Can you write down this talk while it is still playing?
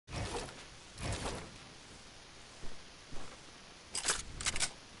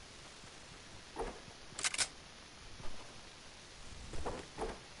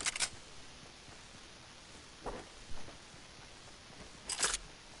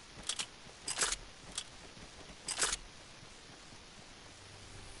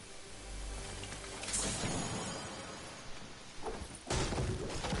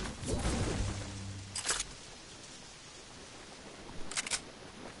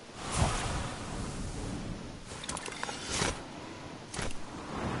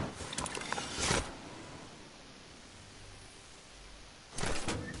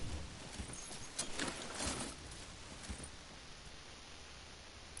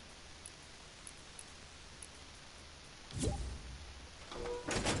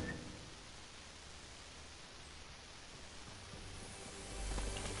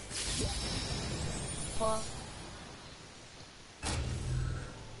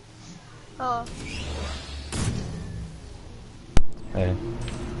Oh, Hey,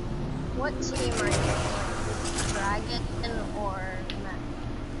 what team are you on? Dragon or Mech?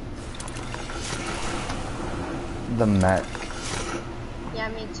 the Met. Yeah,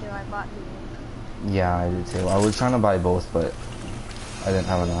 me too. I bought the Yeah, I did too. I was trying to buy both, but I didn't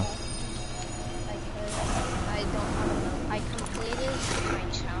have enough. I don't have enough. I completed my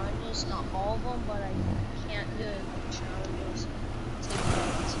challenges, not all of them, but I can't do enough challenges to get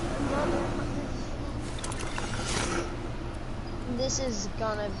another 100. This is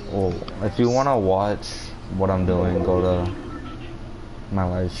gonna be Well, the if you best. want to watch what I'm doing, go to my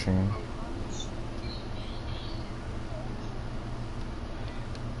live stream.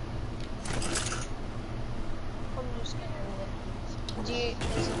 I'm just gonna end it.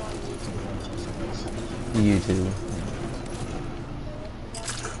 Is it on YouTube or just Facebook? YouTube.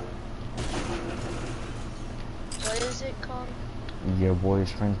 What is it called? Your boy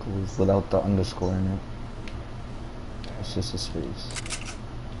Sprinkles without the underscore in it. It's just a space.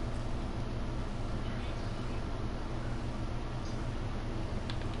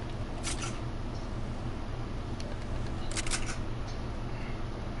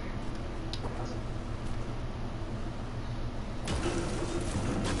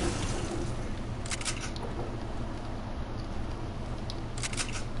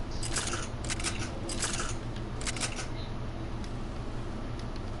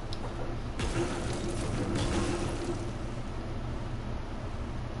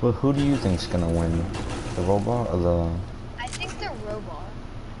 But who do you think's gonna win? The robot or the... I think the robot.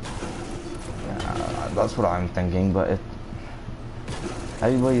 Yeah, that's what I'm thinking, but if...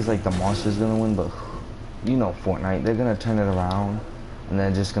 Everybody's like the monster's gonna win, but you know Fortnite, they're gonna turn it around and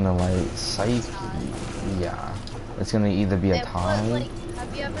they're just gonna like psych. Yeah, it's gonna either be a tie. Like,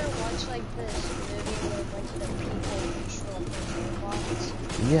 have you ever watched like this movie where like the people control the robots?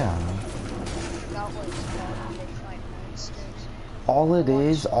 Yeah. I forgot what it's called when they fight monsters.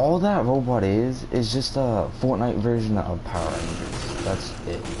 All that robot is just a Fortnite version of Power Rangers. That's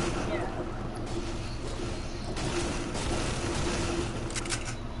it. Yeah.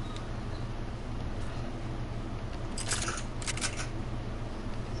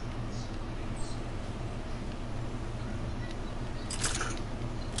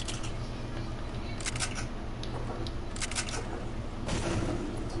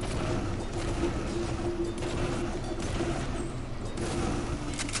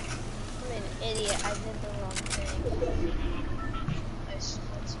 I'm an idiot. I did the wrong thing. That's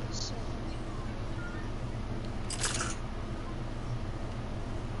so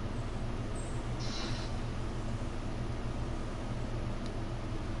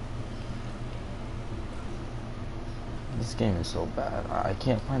This game is so bad. I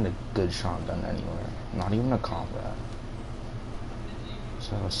can't find a good shotgun anywhere. Not even a combat.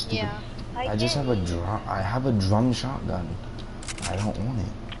 So stupid. Yeah. I just have a drum. I have a drum shotgun. I don't want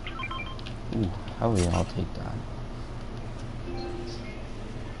it. Ooh, hell yeah, I'll take that.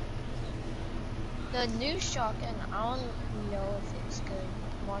 The new shotgun, I don't know if it's good.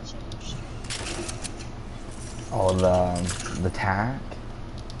 Watching the stream. Oh, the tack.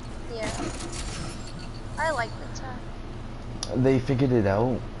 Yeah. I like the tack. They figured it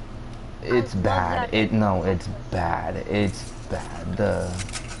out. It's love bad. that. It's bad. It's bad.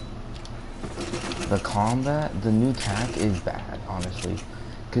 The combat, the new tack is bad, honestly.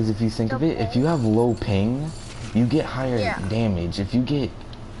 Because if you think of it, if you have low ping, you get higher damage. If you get...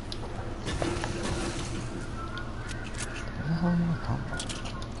 Where the hell am I coming from?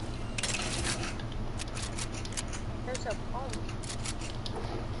 There's a bomb.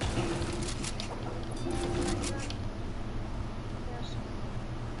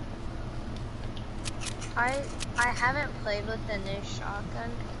 I haven't played with the new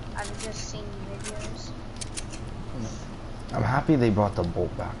shotgun. I've just seen videos. I'm happy they brought the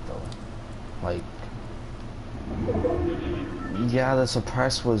bolt back though. Like, yeah, the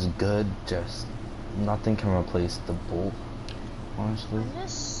suppress was good, just nothing can replace the bolt, honestly. I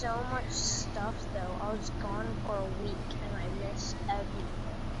missed so much stuff though. I was gone for a week and I missed everything.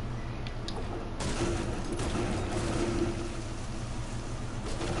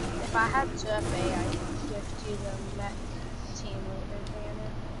 If I had 2FA, I'd gift you the mech team leader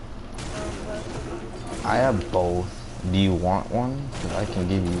banner. I have both. Do you want one? Because I can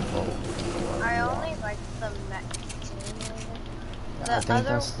give you both. I only like the mech team leader. I think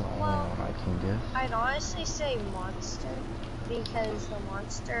that's the only one I can give. I'd honestly say monster, because the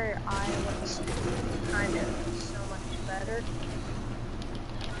monster eye looks kind of so much better.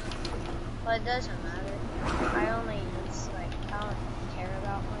 But it doesn't matter. I only use I don't care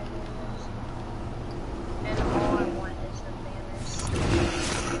about my banners. And all I want is the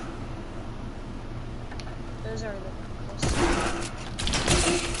banners. those are the coolest.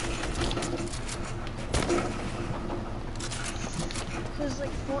 Because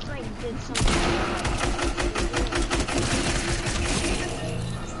like Fortnite did something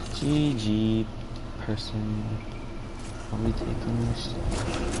GG person. Are we taking this?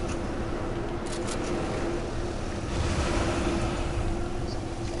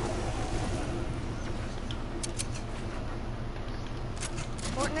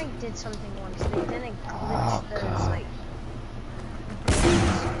 Fortnite did something once. They didn't glitch those like.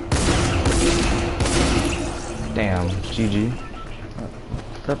 Damn, GG.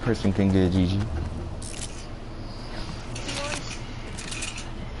 That person can get a GG.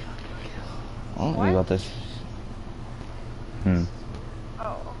 Oh, What? you got this.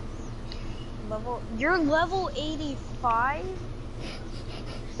 Oh. You're level 85?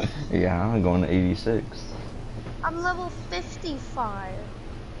 Yeah, I'm going to 86. I'm level 55.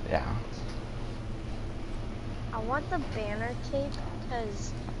 Yeah. I want the banner cape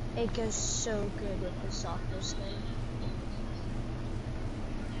because it goes so good with the soccer skin.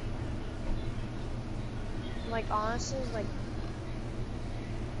 Like honestly, like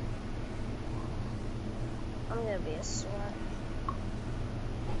I'm gonna be a sweat.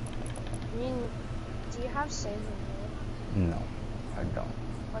 I mean, do you have save in there? No, I don't.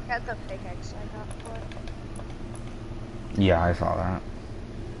 Look at the pickaxe I got for it. Yeah, I saw that.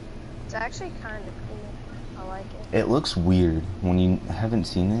 It's actually kind of cool. I like it. It looks weird. When you haven't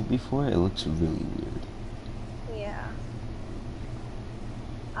seen it before, it looks really weird. Yeah.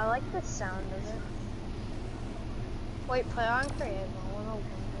 I like the sound of it. Wait, put it on creative. I want to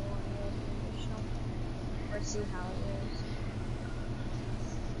wonder what it is or see how it is.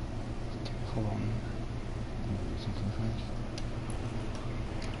 Hold on. Something first.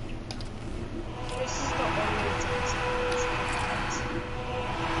 This is the only dance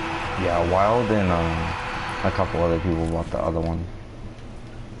Yeah, Wild and a couple other people bought the other one.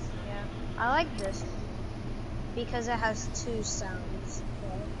 Yeah, I like this one because it has two sounds.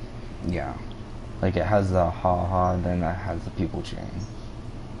 Right? Yeah. Like it has the ha ha, then it has the people cheering.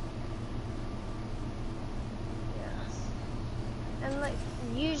 Yeah. And like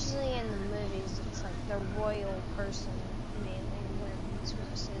usually in the movies it's like the royal person mainly wins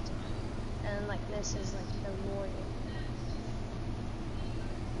versus, and like this is like the royal.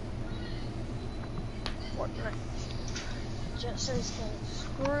 Fortnite just is gonna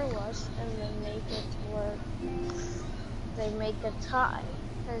screw us and then make it where they make a tie.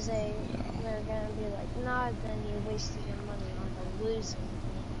 Because they're gonna be like, nah, then you wasted your money on the losing.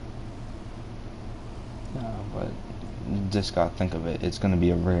 Yeah, but you just gotta think of it. It's gonna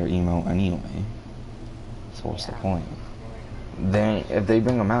be a rare emote anyway. So what's the point? Then if they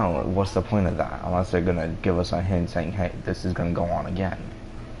bring them out, what's the point of that? Unless they're gonna give us a hint saying, hey, this is gonna go on again.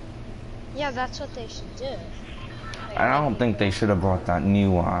 Yeah, that's what they should do. Like, I don't think they should have brought that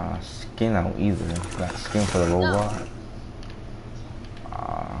new skin out either. That skin for the robot. No.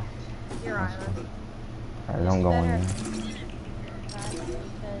 You're right. Alright, don't go in there.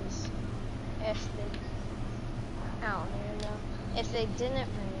 Because if they, I don't even know. If they didn't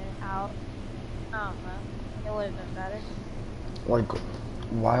bring it out, I don't know. It would have been better. Like,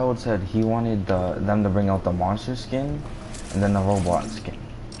 Wild said he wanted them to bring out the monster skin and then the robot skin.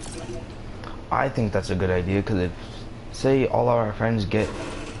 I think that's a good idea because if, say, all our friends get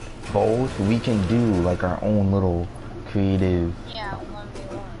both, we can do like our own little creative. Yeah,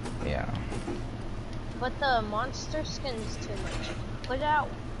 1v1. Yeah. But the monster skin is too much. Put out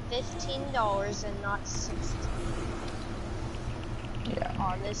 $15 and not $16. Yeah.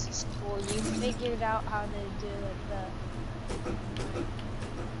 Oh, this is cool. You figured out how to do it.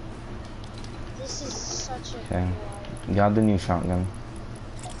 This is such a Okay. cool. Got the new shotgun.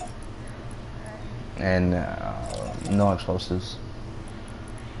 And no explosives.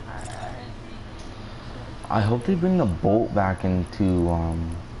 I hope they bring the bolt back into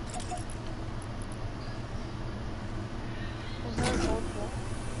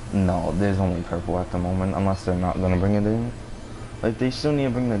No, there's only purple at the moment, unless they're not gonna bring it in. Like they still need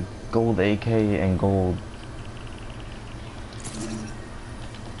to bring the gold AK and gold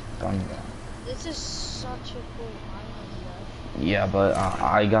gun. This is such a cool island, though. Yeah, but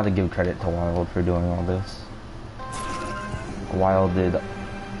I gotta give credit to Wild for doing all this. Wild did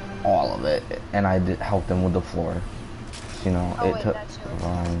all of it, and I did help them with the floor. You know, Oh, it wait, took that's a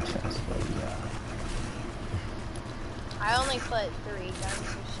long chance, but yeah. I only put 3 guns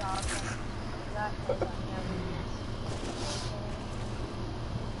of shotgun. That because I never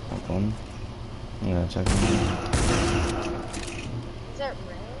used One. You gotta check it. Is it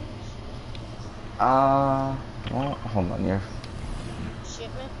range? Well, hold on here.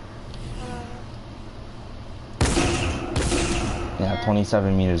 Shipment? Yeah,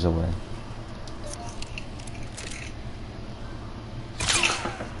 27 meters away.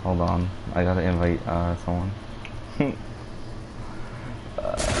 Hold on, I gotta invite someone.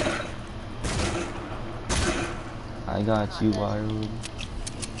 I got you, Wild.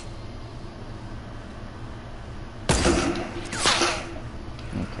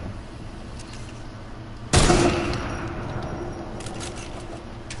 Okay.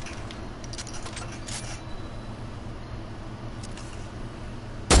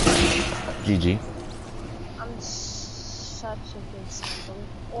 GG. I'm such a good sniper.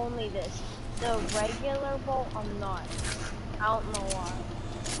 Only this. The regular bolt, I'm not. I don't know why.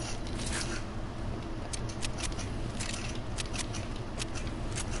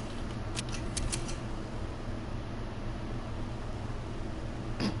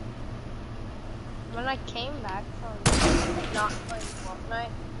 When I came back from not playing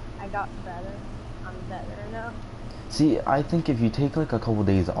Fortnite, I got better. I'm better now. See, I think if you take like a couple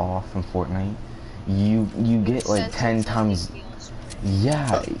days off from Fortnite, you get like 10 times. Feels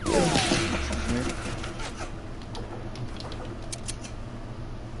Yeah.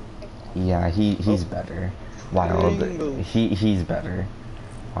 Yeah, he's better. Wild. He's better.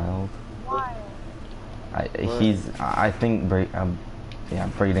 Wild. Why? I think yeah,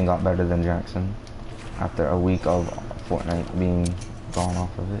 Braden got better than Jackson after a week of Fortnite being gone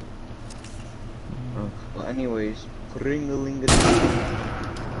off of it. Well, anyways, Pringalinga.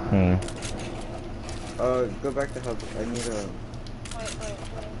 Go back to hub. I need a. Wait.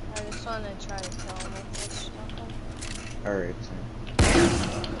 I just want to try to tell him if it's stuff. Alright,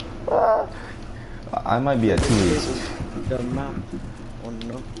 I might be at 2 weeks. the map. Oh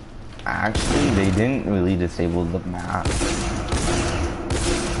no. Actually, they didn't really disable the map.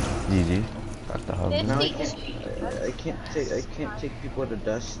 GG. Back to hub. Now I can't take people to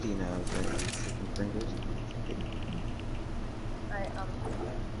Dusty now. Pringles.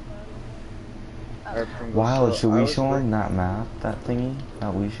 Alright, Pringles. Wow, So should I we was show him that map, that thingy?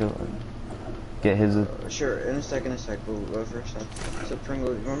 That we should get his. Sure, in a sec. We'll first so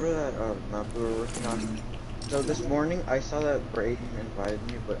Pringles, remember that map we were working on? So this morning I saw that Braden invited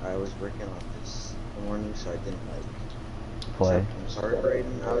me, but I was working on this in the morning, so I didn't Play. So, I'm sorry,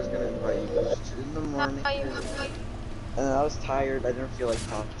 Braden. I was gonna invite you in the morning, and I was tired. I didn't feel like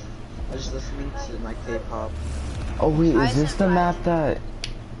talking. I was just listening to my K-pop. Oh wait, is this the map that?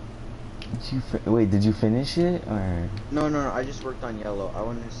 Wait, did you finish it or? No. I just worked on yellow. I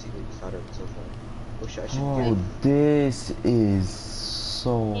wanted to see what you thought of it so far. Wish I should. Oh, this is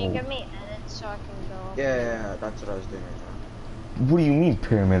so. Can you give me edits so I can go? Yeah, that's what I was doing right now. What do you mean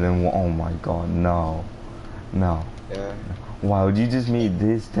pyramid and oh my god, no. Yeah. Wow, you just made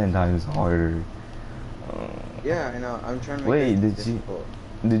this 10 times harder. Yeah, I know. I'm trying to make Wait, it did difficult.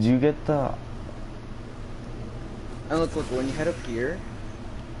 did you get the? And look, when you head up here,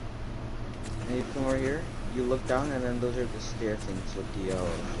 and you come over here, you look down, and then those are the stair things with the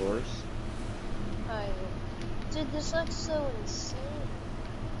floors. Dude, this looks so insane.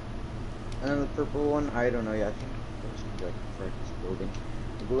 And then the purple one, I don't know. Yeah, I think it should be like for this building.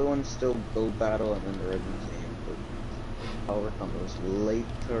 The blue one's still build battle, and then the red one's aim. But I'll work on those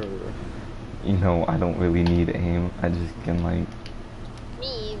later. You know, I don't really need aim. I just can like.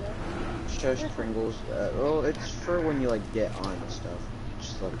 Me either. Shush Pringles. Well, it's for when you like get on and stuff.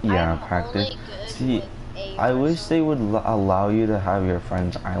 Just like Yeah, I'm practice. only good See, with aim I or wish they would allow you to have your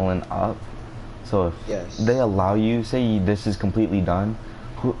friend's island up. So if yes. they allow you, say this is completely done,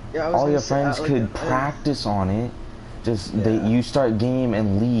 Yeah, I was all gonna your say, friends like, could practice on it. Just Yeah. you start game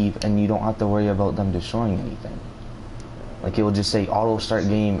and leave, and you don't have to worry about them destroying anything. Like it will just say auto start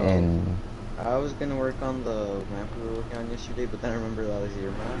game and. I was gonna work on the map we were working on yesterday, but then I remember that was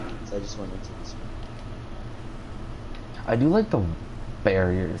your map, so I just went into this one. I do like the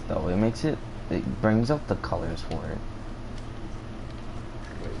barriers though. It brings out the colors for it.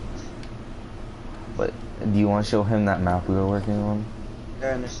 But do you want to show him that map we were working on?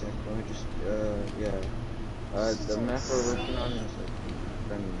 Yeah, in a sec. Let me just, the map we're working on is like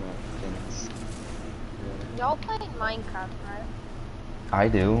random map things. Y'all play Minecraft, right? I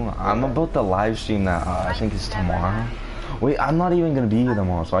do. I'm about to live stream that. I think it's tomorrow. Wait, I'm not even gonna be here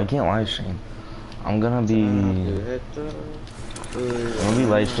tomorrow, so I can't live stream. I'm gonna be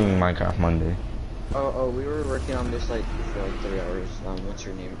live streaming Minecraft Monday. Oh, we were working on this like for like 3 hours. What's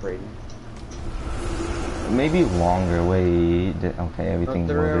your name, Braden? Maybe longer. Wait. Okay, everything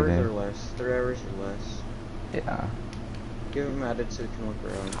 3 loaded hours in. or less. 3 hours or less. Yeah. Give him added so he can look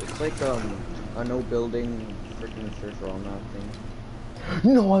around. It's like a no building freaking free for all map thing.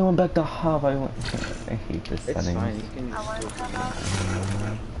 No, I went back to hub. I hate this It's setting. fine. You can I want just to come out.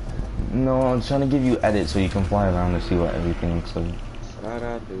 No, I'm trying to give you edits so you can fly around to see what everything looks like.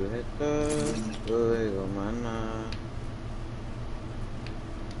 Sara tu esto, luego mana.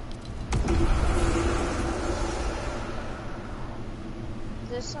 Is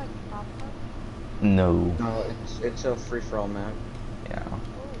this like pop up? No. No, it's a free for all map. Yeah.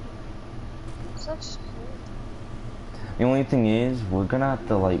 This looks cool. The only thing is, we're gonna have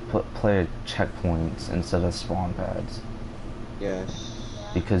to like put player checkpoints instead of spawn pads. Yes.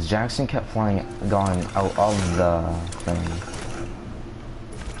 Because Jackson kept going out of the thing.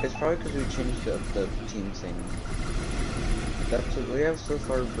 It's probably because we changed the team thing. That's what we have so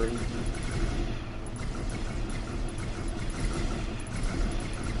far, Brady.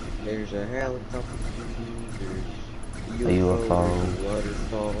 There's a helicopter, there's A UFO. there's a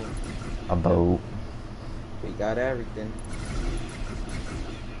waterfall. A boat. We got everything.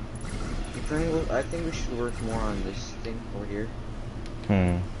 I think we should work more on this thing over here.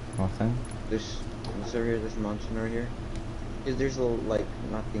 Nothing? This over here, this mountain over here. Because there's like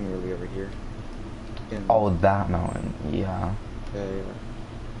nothing really over here. Oh, that mountain. Yeah. Yeah. You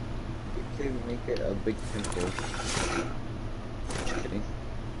could make it a big temple. Just kidding.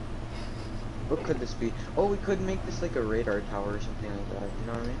 What could this be? Oh, we could make this like a radar tower or something like that. You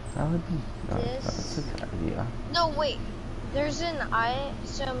know what I mean? That would be. That's This- a good idea. No, wait. There's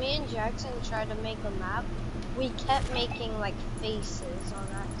so me and Jackson tried to make a map. We kept making like faces on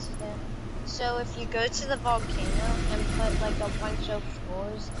accident. So if you go to the volcano and put like a bunch of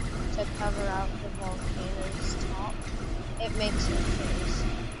floors to cover out the volcano's top, it makes a face.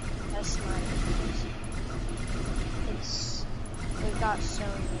 That's my face. We got so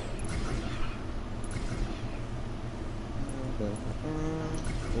many.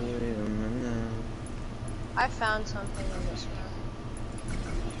 I found something in this room.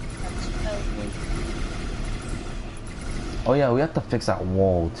 That's open. Oh yeah, we have to fix that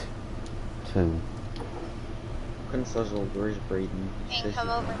wall too. Confuzzled, where's Braden? Hey, come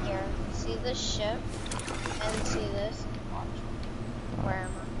over here. See this ship? And see this? Watch. Where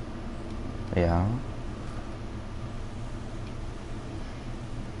am I? Yeah.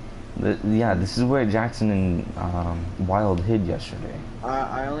 Yeah, this is where Jackson and Wild hid yesterday.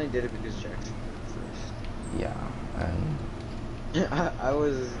 I only did it because Jackson did Yeah, and it first. I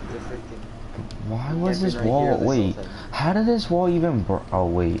was the freaking. why was Camping this right wall? here this Wait, whole time. how did this wall even? Oh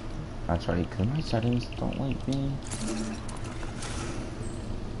wait, that's right. Cause my settings don't like me.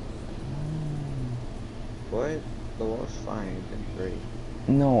 What? The wall's fine, it's been great.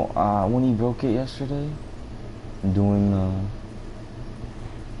 No, when he broke it yesterday, doing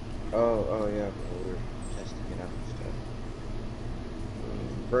Oh yeah, but we were testing it out and stuff.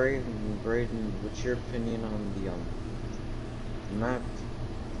 Braden, what's your opinion on the map?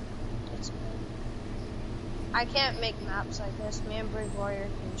 It's good. I can't make maps like this. Me and Brig Warrior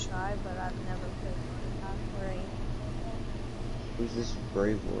can try, but I've never played Minecraft or anything. Who's this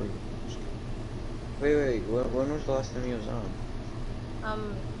brave warrior? Wait, when was the last time he was on?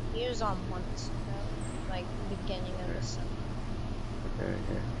 He was on months ago, like beginning of the summer. Okay.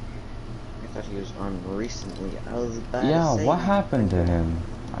 I thought he was on recently. I was about yeah. to say What happened to him?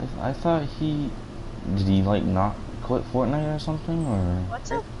 I thought did he like not quit Fortnite or something or?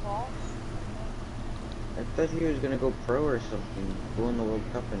 What's a ball? I thought he was gonna go pro or something, win the World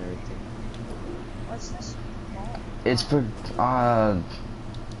Cup and everything. What's this ball? It's for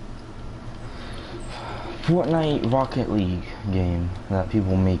Fortnite Rocket League game that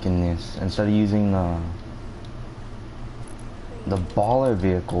people make in this. Instead of using the baller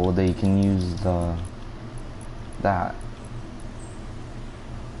vehicle, they can use that.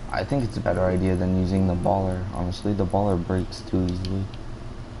 I think it's a better idea than using the baller. Honestly, the baller breaks too easily.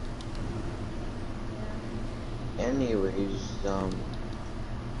 Anyways, y'all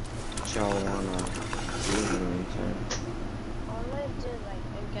wanna do in the meantime? I'm gonna do like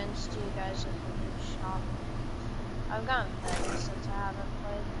against you guys with the new shop. I've gotten better since I haven't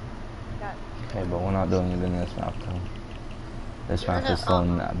played. Okay, but we're not doing it in this map though. This map is still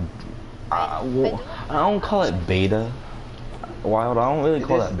in that. I don't call it beta. Wild, I don't really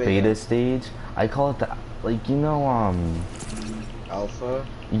call is it beta. beta stage. I call it the, like, you know, Alpha?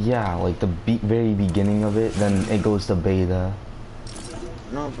 yeah, like the very beginning of it, then it goes to beta.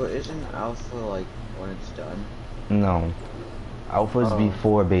 No, but isn't alpha like when it's done? No. Alpha's Oh.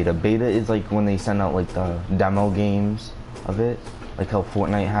 before beta. Beta is like when they send out like the demo games of it, like how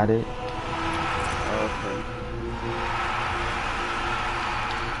Fortnite had it. Okay.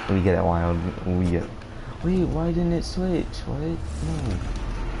 We get it, Wild. We get. Wait, why didn't it switch? What?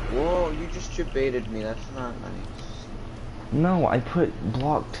 No. Whoa, you just baited me. That's not nice. No, I put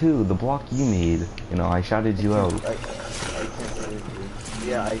block 2, the block you made. You know, I shouted you out. I can't believe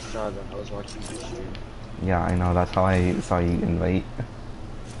you. Yeah, I saw that. I was watching your stream. Yeah, I know, that's how I saw you invite.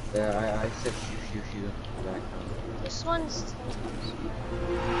 Yeah, I said shoo back This one's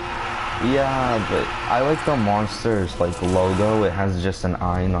Yeah, but I like the monsters, like, logo. It has just an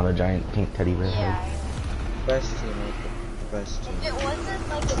eye, not a giant pink teddy bear head. yeah. Best team, Michael. Best team. It wasn't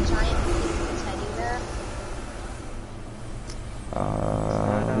like a giant pink teddy bear.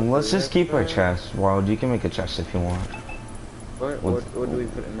 Let's just keep our chest. Wild, you can make a chest if you want. What do we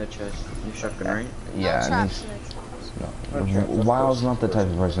put in the chest? New shotgun, right? Yeah, No I traps, mean, no traps. no. No traps, of Wild's course, not the of type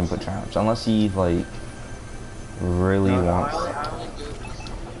course. of person to put traps, unless he, like, really wants.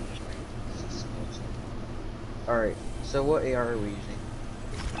 Alright, so what AR are we using?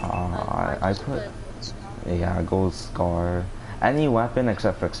 I just put, good stuff. yeah, gold scar. Any weapon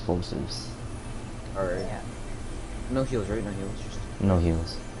except for explosives. Alright. Yeah. No heals, right? No heals. Just... No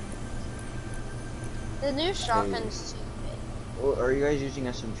heals. The new shotgun's too Well, are you guys using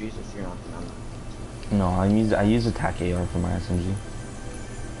SMGs if you're not? No, I use attack AR for my SMG. big.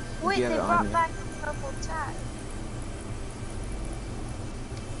 Wait, you have they it on brought you? back the purple tag.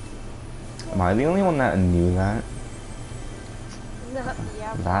 Am I the only one that knew that? No,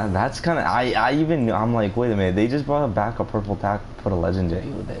 yeah. That's kind of, I even knew, I'm like, wait a minute, they just brought back a purple tack, put a legendary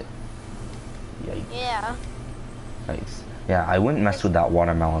with it. Yikes. Yeah. Yikes. Yeah, I wouldn't mess with that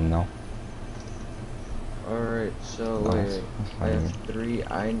watermelon though. Alright, so Oh, wait, it's I have fine. 3.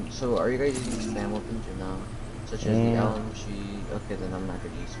 So are you guys using spam weapons or no? Such as the LMG. Okay, then I'm not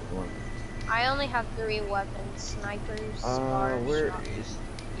gonna use one. I only have 3 weapons: snipers, scars, Where shotgun. is?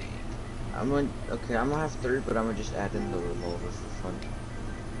 I'm gonna have 3, but I'm gonna just add in the revolver for fun.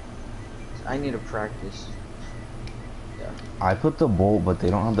 I need to practice. Yeah. I put the bolt, but they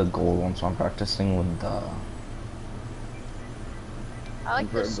don't have the gold one, so I'm practicing with the. I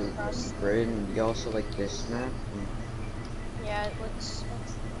like this across. Braden, you also like this map? Yeah, it looks.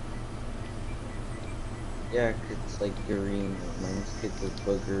 Yeah, 'cause it's like green, mine's kids with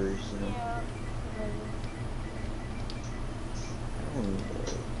boogers, you know. Yeah. I don't know.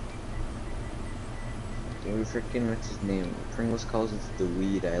 We freaking, what's his name? Pringles calls it the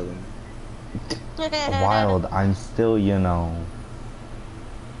weed island. Wild, I'm still, you know.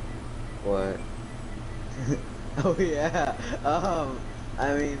 What? Oh yeah.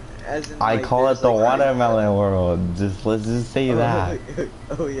 I mean, as in. I like, call it there's, the like, watermelon world. Let's just say that.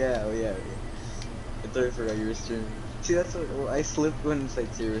 Oh yeah. I totally forgot you were streaming. See, that's what well, I slipped when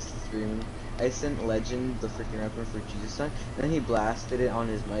Sightseer was streaming. I sent Legend the freaking rapper for Jesus song, and then he blasted it on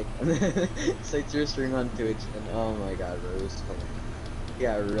his mic, and then Sightseer was streaming on Twitch, and oh my god, bro, it was funny. He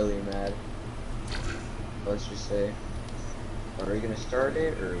got really mad. Let's just say, are we gonna start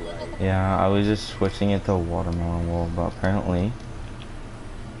it or like? Yeah, I was just switching it to watermelon world, but apparently,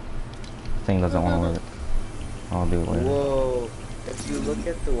 thing doesn't want to work. I'll do it later. Whoa! If you look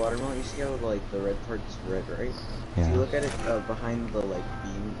at the watermelon, you see how like the red part's red, right? Yeah. If you look at it behind the like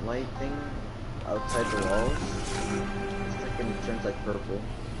beam light thing outside the walls, it turns like purple.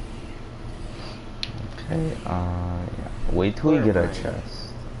 Okay, yeah. Wait till we get our Colorblind. chest.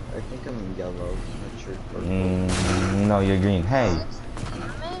 I think I'm in yellow. Not sure. Purple. No, you're green. Hey, Damage?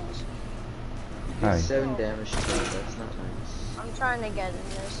 You Hi. did 7 damage to that. That's not nice. I'm trying to get in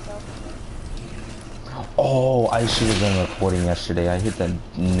there still. oh, I should have been recording yesterday. I hit the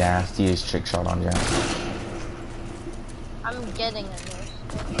nastiest trick shot on Jack. I'm getting in there still.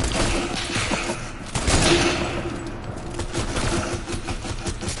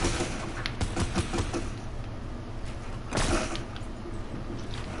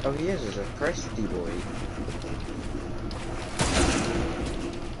 Oh, he is a crusty boy.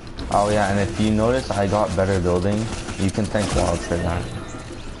 Oh yeah, and if you notice, I got better building. You can thank Wild for that.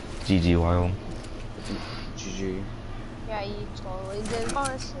 GG Wild. GG. Yeah, you totally did,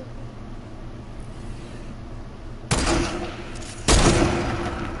 honestly.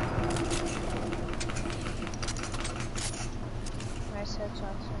 Nice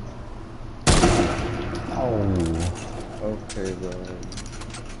headshots. Oh. Okay, then.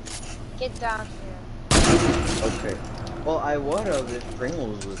 Get down here. Okay. Well, I would have if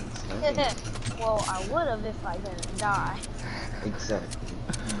Pringles wasn't sniping. Well, I would have if I didn't die. Exactly.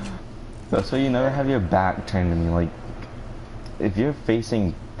 That's why you never have your back turned to me. Like, if you're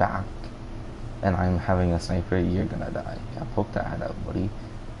facing back and I'm having a sniper, you're gonna die. Yeah, poke the head out, buddy.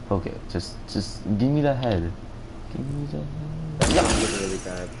 Poke it. Just give me the head. Give me the head. That's really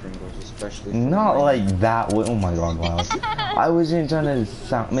bad, Pringles, especially. Not like that. Oh my god, wow. I wasn't trying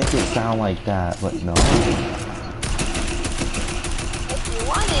to make it sound like that, but no. If you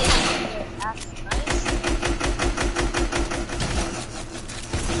wanted, that's nice.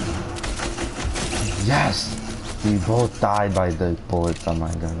 Yes! We both died by the bullets on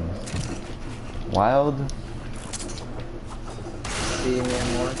my guns. Wild? See me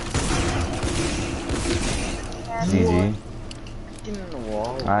more? GG. In the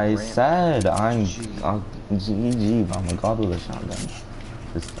wall. I said I'm Gee. GG, but I'm a god with a shotgun.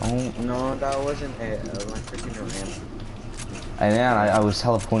 Just don't. No, that wasn't it. My freaking ramp. And then I was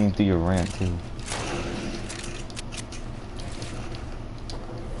teleporting through your ramp too.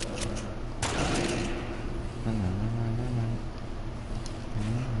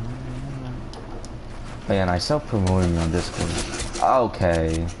 Oh yeah, and I self-promoted you on Discord.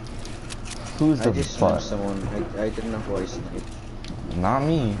 Okay. Who's the I just butt? sniped someone. I didn't know who I sniped. Not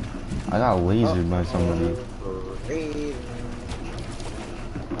me. I got lasered by somebody.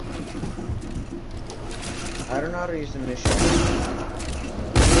 I don't know how to use the mission.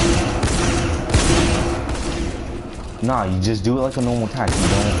 Nah, you just do it like a normal attack. You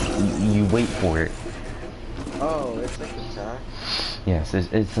don't. You wait for it. Oh, it's like attack. Yes,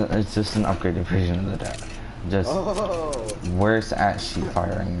 it's just an upgraded version of the attack. Just worse at sheet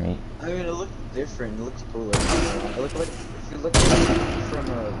firing, mate. I mean, it looks different. It looks cooler. It looks like if you look at it from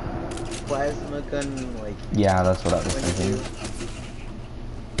a plasma gun, like. Yeah, that's what I was thinking.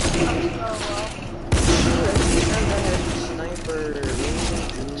 Sniper.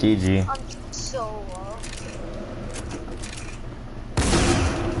 GG. I'm so low.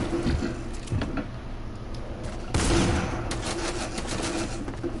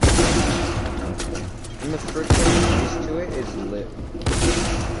 And the first thing used to it is lit.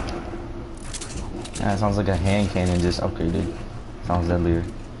 Yeah, it sounds like a hand cannon just upgraded. Sounds deadlier.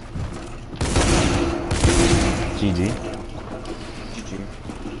 GG. GG.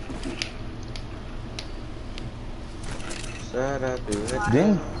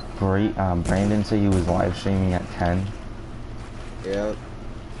 Didn't Brandon say he was live streaming at 10? Yep.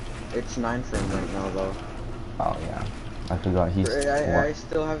 It's 9 for him right now, though. Oh yeah, I forgot he's. I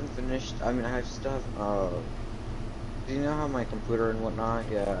still haven't finished. I mean, I still have. Do you know how my computer and whatnot?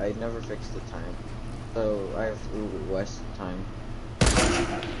 Yeah, I never fixed the time, so I have West time.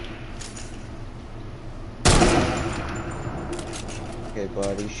 Okay,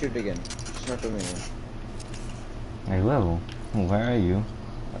 buddy, shoot again. Sniper me. Hey, level. Where are you?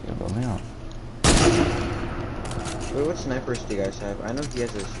 You're building up. Wait, what snipers do you guys have? I know he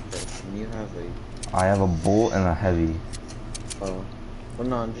has a strike, and you have a. I have a bolt and a heavy. Oh. Well,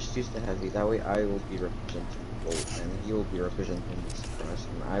 no, I'm just used to heavy. That way I will be representing the bolt, and he will be representing the suppress,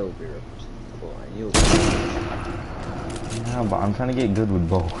 and I will be representing the bolt, and you will be. Yeah, but I'm trying to get good with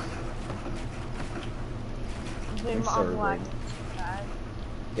both. I'm on black.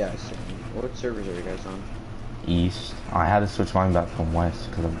 Yeah, same. What servers are you guys on? East. I had to switch mine back from west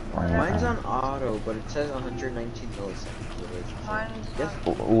because of Mine's on auto, but it says 119 milliseconds. Mine's Yes.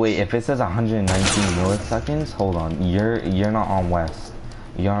 Wait, if it says 119 milliseconds, hold on. You're not on west.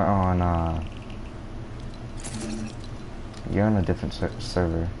 You're on You're on a different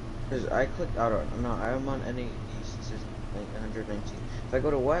server. Cause I clicked auto. No, I'm on any east. It says 119. If I go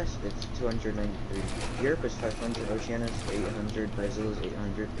to west, it's 293. Europe is 500. Oceania is 800. Brazil is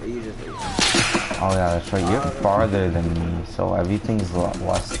 800. Asia is 800. Oh yeah, that's right. You're farther than me, so everything's a lot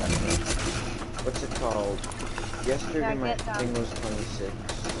less than me. What's it called? Yesterday Yeah, my get that. thing was 26.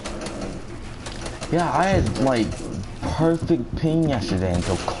 Yeah, I had like perfect ping yesterday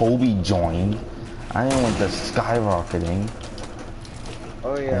until Kobe joined. I didn't want the skyrocketing.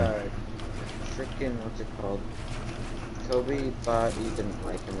 Oh yeah, freaking what's it called? Kobe thought you didn't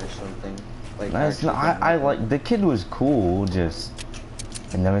like him or something. Like That's not, I like the kid was cool. Just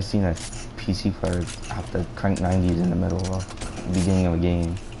I've never seen a PC player have to crank 90s in the middle of the beginning of a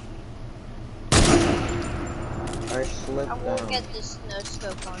game. I slipped I won't down. get this no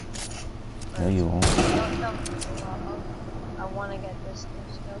scope on. No, you won't. I want to get this no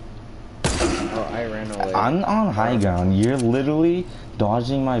scope. Oh, I ran away. I'm on high ground. You're literally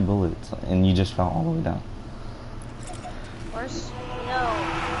dodging my bullets, and you just fell all the way down. Where's no?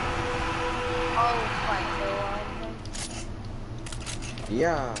 I'll fight the one.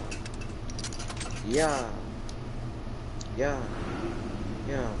 Yeah. Yeah. Yeah.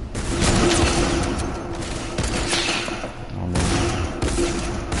 Yeah. Oh, man.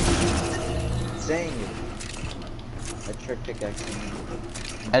 Dang it. I tried pickaxing.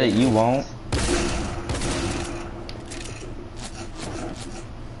 Edit, you won't.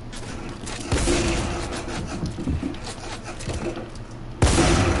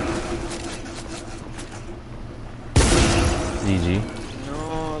 GG.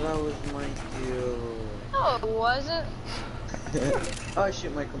 No, that was my kill. No, it wasn't. Oh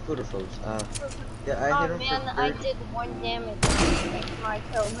shit, my computer froze. Yeah, I Oh hit him man, for I 30. did 1 damage. That's my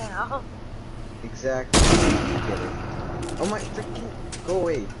kill now. Exactly. Get it. Oh my freaking go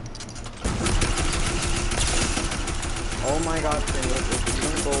away. Oh my god, Pringles, if you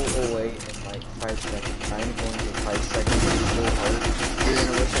don't go away in like 5 seconds, I'm going to 5 seconds so hard. You're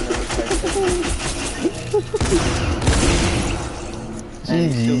gonna wish another 5 seconds. And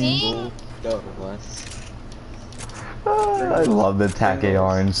you GG. still go less. I love the TAC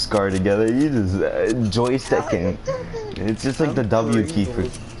AR and Pringles. SCAR together. You just joystick and it's just like the W key for.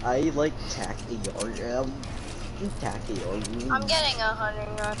 I like TAC AR. TAC AR. I'm getting a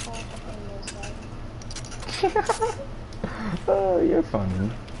hunting rifle. Oh, you're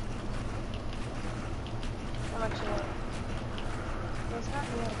funny. How much you want? It's not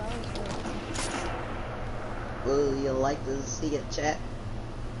real, that was Will you like to see it, chat?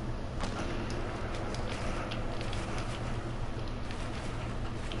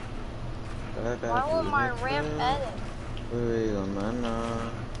 real. Why will my ramp edit?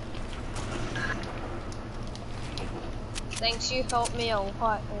 Thanks, you helped me a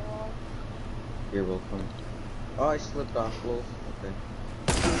lot. You're welcome. Oh, I slipped off, Wolf. Okay.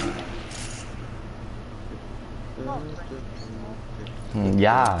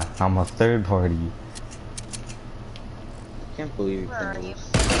 Yeah, I'm a third party. Can't believe Where are you?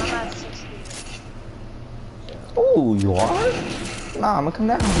 Pringles. I'm at 60. Oh, you are? Nah, I'm gonna come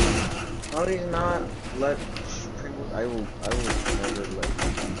down. No, he's not. Let Pringles. I will never let.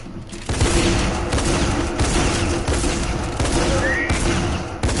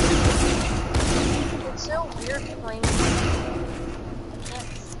 It's so weird playing. I can't.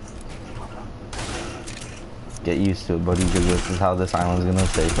 Get used to it, buddy, because this is how this island's gonna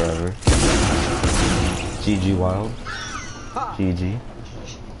stay forever. GG Wild. GG.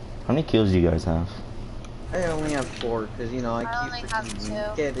 How many kills do you guys have? I only have 4, because, you know, I only keep have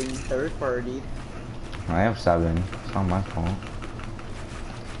freaking 2. getting third party. I have 7. It's not my fault.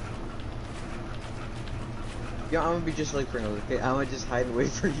 Yeah, I'm gonna be just like Pringles, okay? I'm gonna just hide away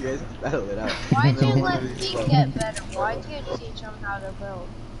for you guys to battle it out. Why'd you No, let really me slow. get better? Why'd you teach him how to build?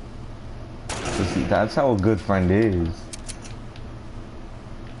 That's how a good friend is.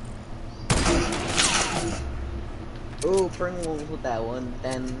 Ooh, Pringles with that one,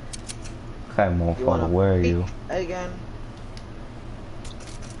 then. Okay, You wanna motherfucker, where are you? again?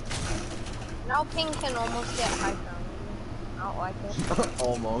 Now Ping can almost get high ground. I don't like it.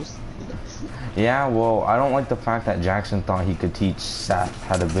 Almost. Yeah, well, I don't like the fact that Jackson thought he could teach Seth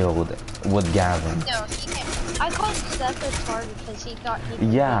how to build with Gavin. No, he can't. I called Seth retarded because he thought he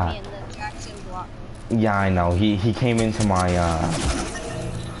could Yeah. beat me and then Jackson blocked me. Yeah, I know. He came into my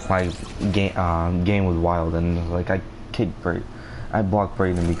game with Wild and like I kicked I blocked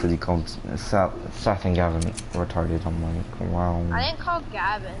Brayden because he called Seth and Gavin retarded. I'm like, wow. I didn't call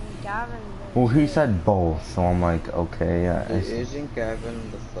Gavin. Gavin. Well, he said both, so I'm like, okay. Isn't Gavin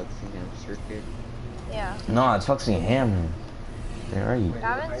the flexing hamster kid? Yeah. No, it's Foxy Hammer. They're right.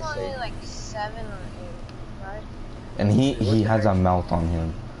 Gavin's only like 7 or 8, right? And he has a mouth on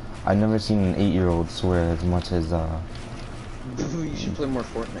him. I've never seen an 8-year-old swear as much as You should play more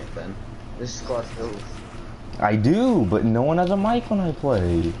Fortnite then. This is class kills. I do, but no one has a mic when I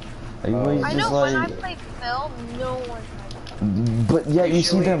play. Everybody's I just know when I like, play Phil, no one had but yeah, you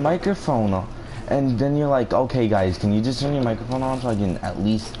see their microphone, and then you're like, okay, guys, can you just turn your microphone on so I can at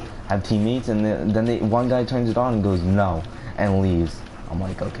least have teammates? And then one guy turns it on and goes no, and leaves. I'm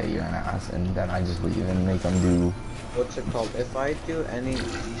like, okay, you're an ass, and then I just leave and make them do. What's it called? If I do any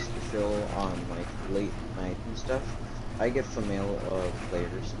East Phil on like late night and stuff, I get female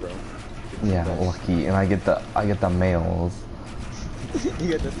players, bro. It's Yeah, the best. lucky, and I get the males. You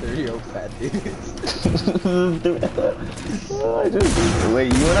get the 30-year-old fat dudes.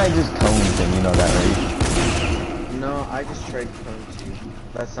 Wait, you and I just coned him, you know that, right? No, I just tried to come to you.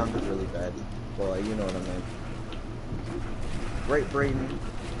 That sounded really bad. Well, you know what I meant. Right, Brayden.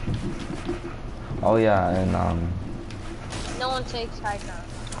 Oh yeah, and No one takes high ground.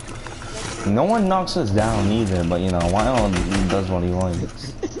 no one knocks us down either, but you know, Wild does what he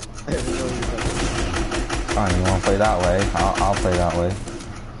likes. I didn't know you were Fine, you wanna play that way? I'll play that way.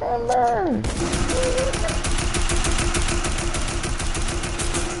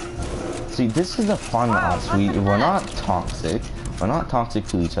 See, this is a fun us. We're not toxic. We're not toxic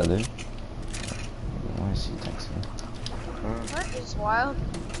to each other. Why is she texting? What is wild?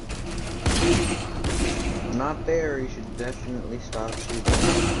 not there. You should definitely stop shooting.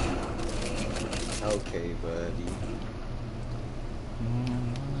 Okay, buddy.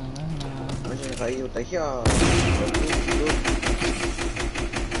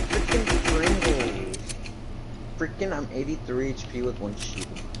 Freaking Pringles. Freaking, I'm 83 HP with 1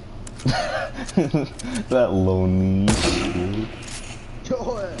 shield. That lonely shit.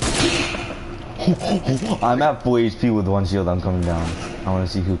 I'm at full HP with one shield. I'm coming down. I want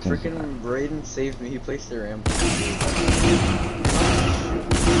to see who can. Freaking Brayden saved me. He placed the ramp.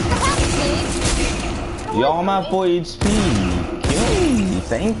 Yo, I'm at full HP. Yay,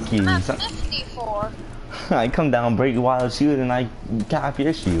 thank you. I'm at 54. I come down, break wild shield, and I cap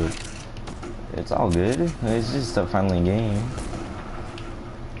your shield. It's all good. It's just a friendly game.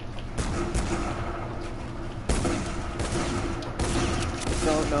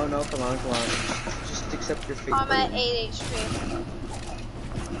 No, come on. Just accept your fate. I'm at Brayden. 8 HP.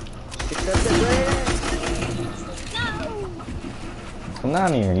 Just accept it, Brayden. No! Come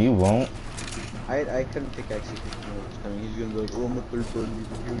down here, you won't. I couldn't pick actually. He's gonna be like, oh, I'm a third party.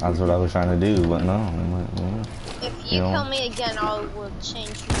 That's what I was trying to do, but no. If You you know. kill me again, I will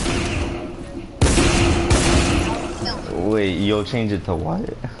change my I'll kill Wait, you'll change it to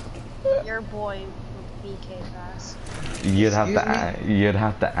what? your boy BK Bass. You'd have Excuse to. You'd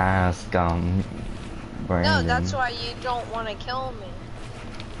have to ask Brandon. No, that's why you don't want to kill me.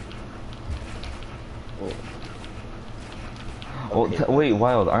 Well, Okay. wait,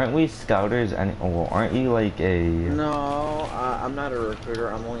 Wild, aren't we scouters? And well, aren't you like a? No, I'm not a recruiter.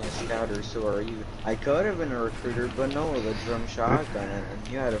 I'm only a scouter. So are you? I could have been a recruiter, but no, with a drum shotgun, and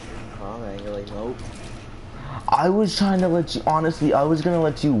you had a freaking comment. You're like, nope. I was trying to let you. Honestly, I was gonna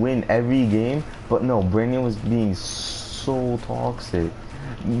let you win every game, but no, Brandon was being so toxic.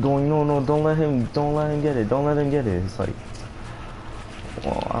 Going, no, don't let him get it. Don't let him get it. It's like,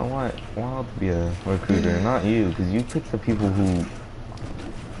 well, I want Wild to be a recruiter, not you, because you pick the people who.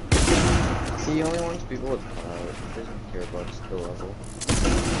 He only wants people with power. He doesn't care about skill level.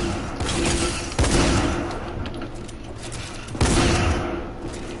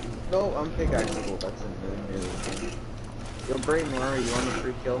 No, I'm pickaxeable. That's a new thing. Yo, Brayden, where are you on the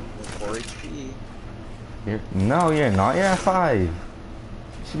free kill with 4 HP? No, you're not. You're at 5. You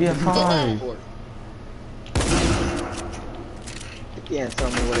should be at 5. You can't tell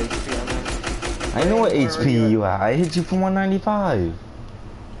me what HP I'm at. I know what Where are HP you at. I hit you from 195.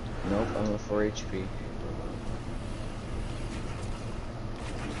 Nope, I'm at 4 HP.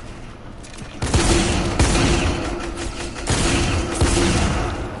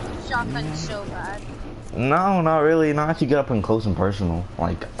 Shotgun's so bad. No, not really. Not if you get up and close and personal,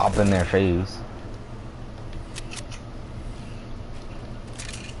 like up in their face.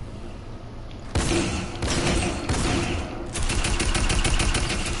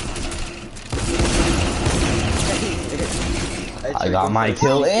 I got my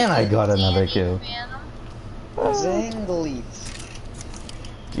kill and I got another kill. Zanglete.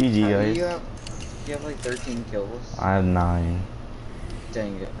 GG guys. You have like 13 kills. I have 9.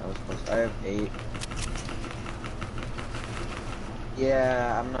 Dang it, I was close. I have 8.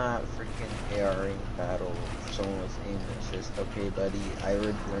 Yeah, I'm not freaking ARing battle with someone with aim assist. Okay, buddy, I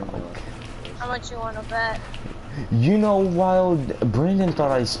would learn more. How much you want to bet? You know, Wild, Brandon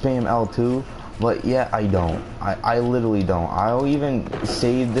thought I spam L2, but yeah, I don't. I literally don't. I'll even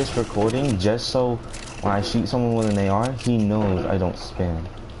save this recording just so when I shoot someone with an AR, he knows I don't spam.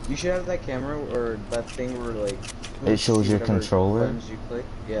 You should have that camera or that thing where like It shows your whatever controller? buttons you click.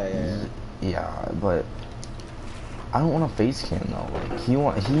 Yeah. Yeah, but I don't want a face cam though.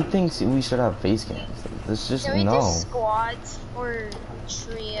 Like he thinks we should have face cams. This just Can we no. do squads or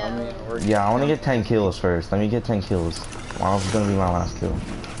trio? I mean, or Yeah, I want to get 10 kills first. Let me get 10 kills. Wild's gonna be my last kill.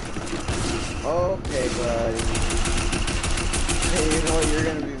 Okay, buddy. Hey, you know what? You're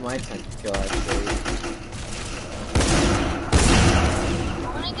gonna be my 10th kill actually. I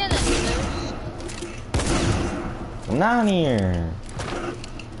want to get a news. Come down here.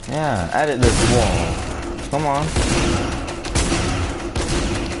 Yeah, edit this wall. Come on.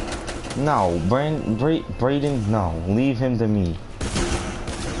 No, Brayden, no. Leave him to me.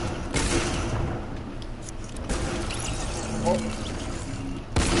 Oh.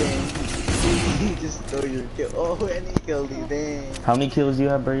 Dang. You just stole your kill. Oh, and he killed you. Dang. How many kills do you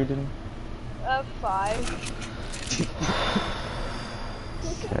have, Brayden? 5.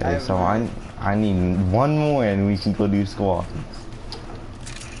 Okay, so I need one more and we can go do squad.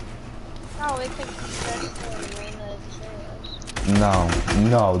 Oh, we could just win the trios.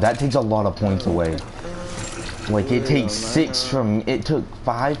 No, that takes a lot of points away. Like it takes 6 from, it took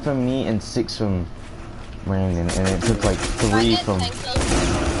 5 from me and 6 from Brandon, and it took like 3 from.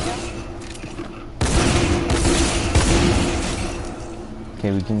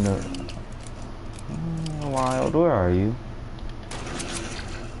 Okay, we can do it. Wild, where are you?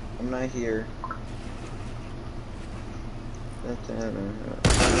 I'm not here.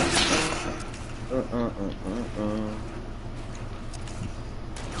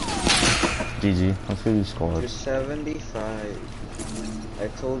 GG. Let's go do You're scores. 75. I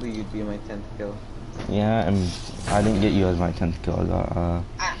told you you'd be my 10th kill. Yeah, and I didn't get you as my 10th kill. I got, Ah,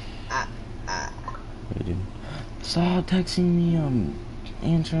 ah, ah. wait, dude. Stop texting me,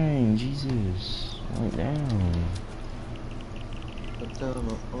 answering. Jesus. Right down.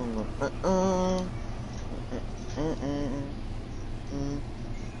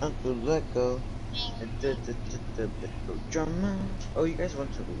 Uncle Echo. Drummer. Oh, you guys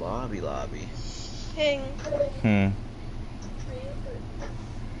went to the lobby. Ping. Hmm.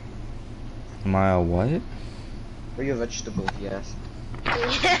 Am I a what? Are you a vegetable? Yes.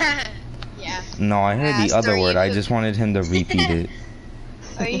 Yeah. Yeah. No, I heard the Asked, other are word. I you just wanted him to repeat it.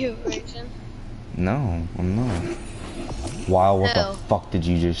 are you a virgin? No, I'm not. Wow, what the Who? fuck did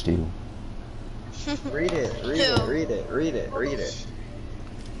you just do? Read it. Who?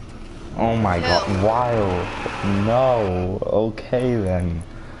 Oh my god, Who? Wild. No. Okay then.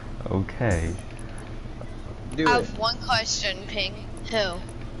 Okay. Do I it. have one question, Ping. Who?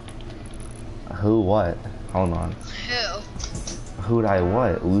 Who what? Hold on. Who? Who'd I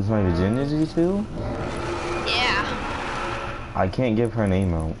what? Lose my virginity to? Yeah. I can't give her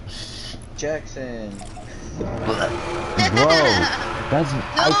name out. Jackson. Bro, that's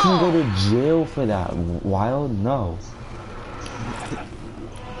I can go to jail for that. Wild? No.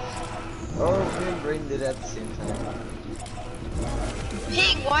 Oh, me and Brain did it at the same time.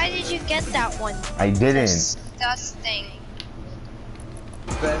 Ping, why did you get that one? I didn't. Disgusting.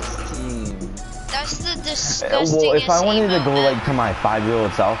 Best team. That's the disgusting. Well, if I wanted to go like to my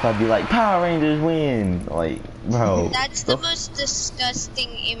 5-year-old self, I'd be like, Power Rangers win. Like, bro. That's the most disgusting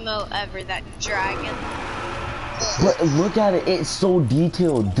emote ever. That dragon. But look at it, it's so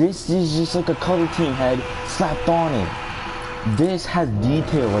detailed. This is just like a color team head slapped on it. This has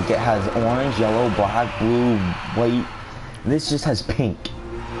detail, like it has orange, yellow, black, blue, white. This just has pink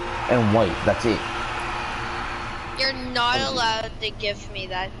and white, that's it. You're not allowed to give me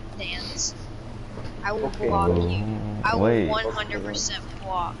that dance. I will Okay. block you. I will Wait. 100%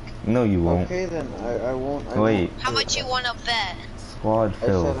 block. No, you won't. Okay then, I won't. Wait. How much you want to bet? Squad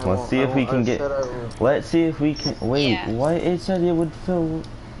fill. I Let's won't- see I if we won't- can I get. said I won't. Let's see if we can. Wait, Yeah. what? It said it would fill.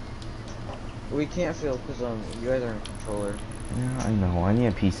 We can't feel because you guys are in controller. Yeah, I know. I need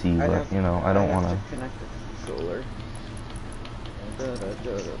a PC, but you know, I don't want to connect the controller.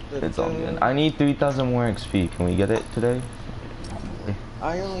 It's all good. I need 3,000 more XP. Can we get it today?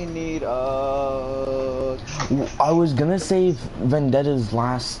 I only need I was gonna save Vendetta's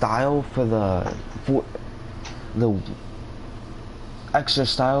last style for the extra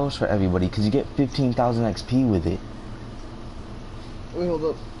styles for everybody, because you get 15,000 XP with it. Wait, hold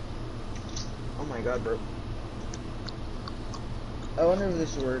up. Oh my god, bro. I wonder if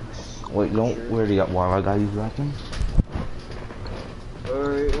this works. Wait, don't. Where do you got? While I got you rapping?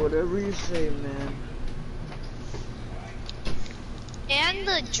 Alright, whatever you say, man. And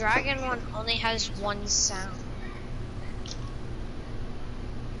the dragon one only has one sound.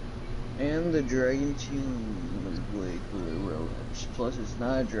 And the dragon team is way cooler rodents. Plus, it's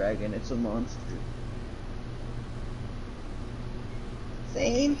not a dragon, it's a monster.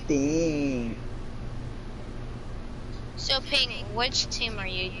 Same thing. So Ping, which team are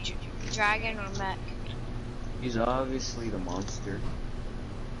you? Dragon or mech? He's obviously the monster.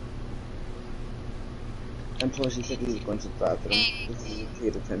 And plus, he said he was going to the bathroom. Hey, If he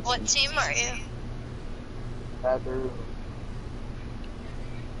paid attention. What team are you? Bathroom.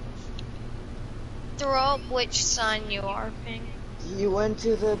 Throw up which sign you are, Ping. He went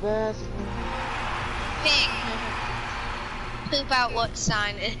to the bathroom. Ping. Poop out what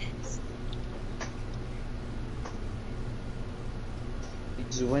sign it is. He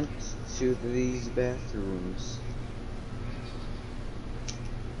just went to these bathrooms.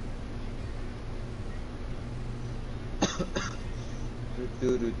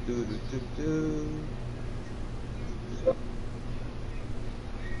 do, do, do, do, do, do.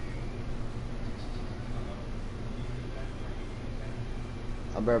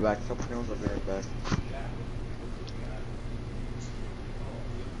 I'll be right back. Couple seconds, I'll be right back.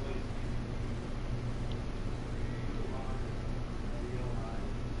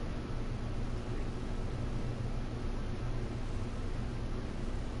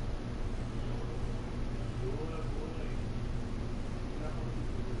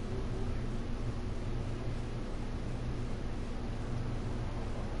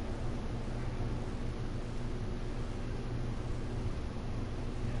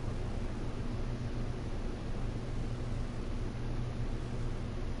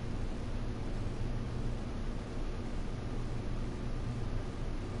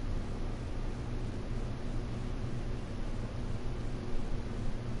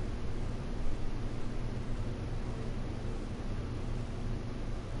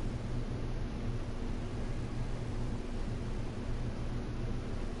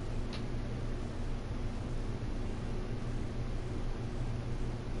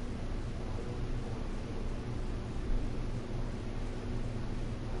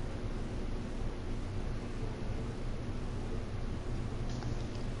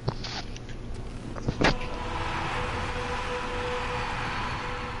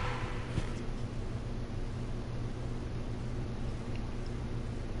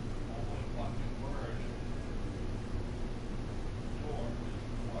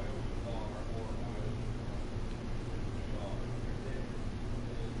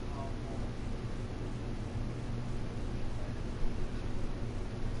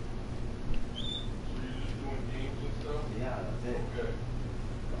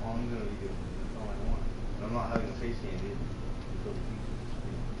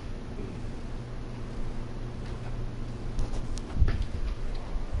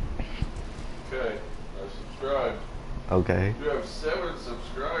 Okay, I subscribed. Okay. You have 7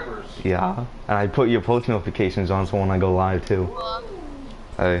 subscribers. Yeah. And I put your post notifications on so when I go live too. Well,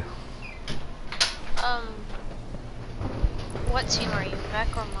 Hey. what team are you, Mech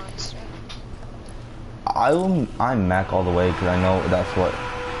or Monster? I'm Mac all the way because I know that's what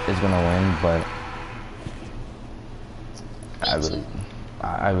is gonna win, but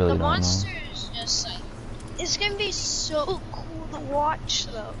I really The don't Monster know. is just like, it's gonna be so cool to watch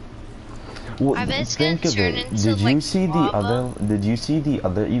though. Well, I bet it's gonna think of turn it. into Did you like see the lava. other? Did you see the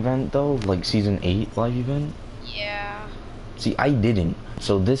other event though? Like season 8 live event? Yeah. See, I didn't.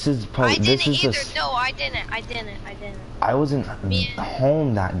 So this is I probably this didn't is either. the. No, I didn't. I wasn't Me and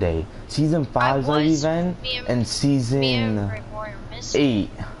home that day. Season I 5's live was event me and and me and season Brave Warrior missed it. 8.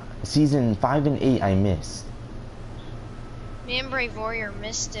 Season 5 and 8 I missed. Me and Brave Warrior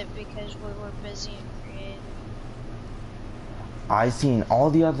missed it because we were busy and creative. I seen all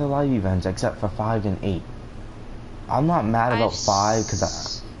the other live events except for 5 and 8. I'm not mad about 5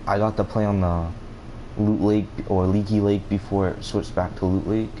 because I got to play on the Loot Lake or Leaky Lake before it switched back to Loot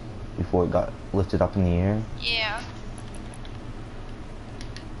Lake, before it got lifted up in the air. Yeah.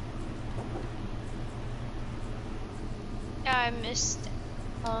 Yeah, I missed it.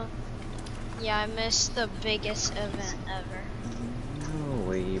 Yeah, I missed the biggest event ever. No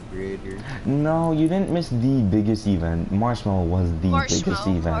way, brother. No, you didn't miss the biggest event. Marshmallow was the biggest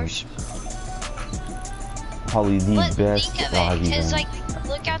event. Probably the But best think of live it, cause event. like,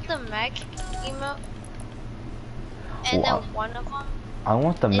 look at the mech emote, and Well, then one of them I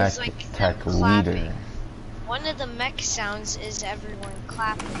want the is mech like them tech clapping. leader. One of the mech sounds is everyone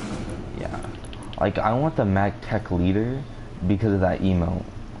clapping. Yeah. Like, I want the mech tech leader because of that emote.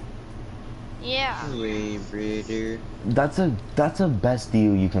 Yeah. No way, brother. That's a best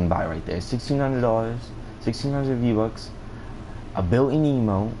deal you can buy right there. $1,600, 1,600 V-Bucks, a built-in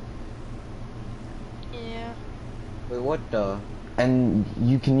emote, Yeah. Wait, what the? and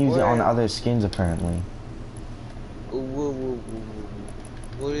you can use it on Where? other skins apparently. Whoa.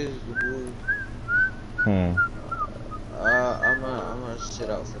 What is? Hmm. I'm gonna sit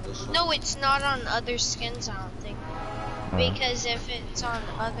out for this one. No, it's not on other skins, I don't think. Because if it's on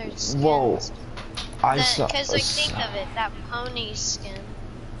other skins, Whoa. I saw. because like think of it, that pony skin,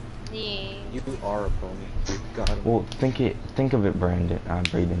 the You are a pony. You got him. Well, think of it, Brandon.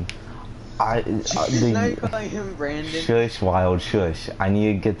 Braden. Now you calling him Brandon. Shush, Wild, shush. I need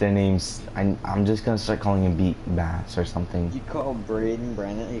to get their names. I'm just gonna start calling him Beat Bass or something. You call Braden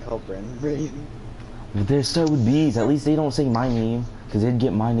Brandon. You call Brandon Braden. They start with B's. At least they don't say my name, because they'd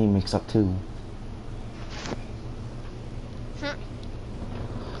get my name mixed up too.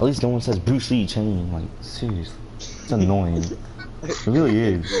 At least no one says Bruce Lee Chain. Like, seriously. It's annoying. It really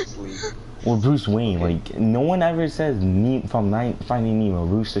is. Or Bruce Wayne. Like, no one ever says from Finding Nemo,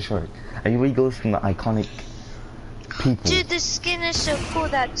 Bruce the Shark. Everybody goes from the iconic people. dude, the skin is so cool.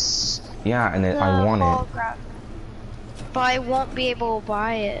 That's Yeah, and I want it. holograph. But I won't be able to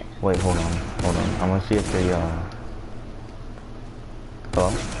buy it. Wait, hold on. I'm gonna see if they,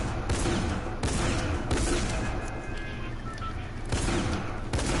 Hello?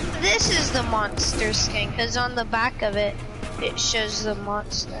 This is the monster skin, because on the back of it, it shows the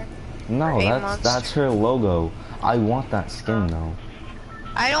monster. No, Or a monster. that's her logo. I want that skin though.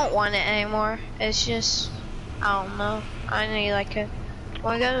 I don't want it anymore. It's just, I don't know. I need like a,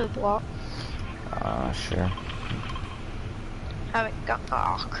 wanna go to the block? Sure. Haven't got,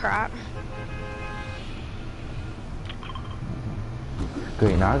 oh crap.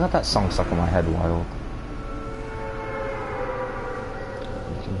 Great, now I got that song stuck in my head, Wild.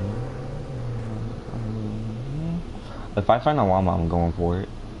 If I find a llama, I'm going for it.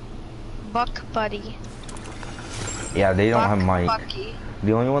 Buck Buddy. Yeah, they don't Buck have mic. Bucky.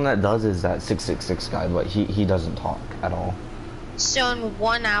 The only one that does is that 666 guy, but he doesn't talk at all. So in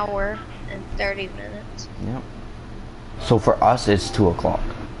 1 hour and 30 minutes. Yep. So for us, it's 2 o'clock.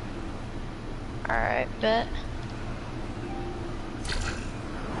 Alright, bet.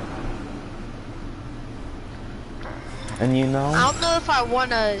 And you know, I don't know if I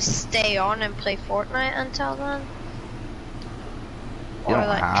want to stay on and play Fortnite until then. You Or don't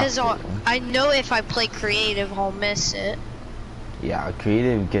like, have cause to. I know if I play creative, I'll miss it. yeah,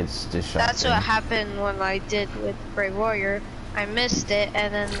 creative gets distracting. That's what happened when I did with Brave Warrior. I missed it,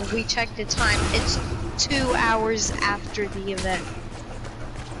 and then we checked the time. It's 2 hours after the event.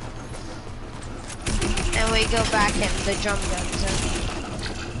 And we go back and the drum guns in.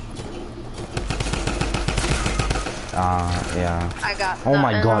 Yeah. I got Oh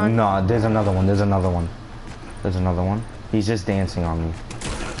my nothing god, on. no, there's another one. There's another one. He's just dancing on me.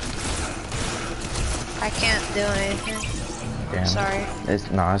 I can't do anything. Damn. Sorry.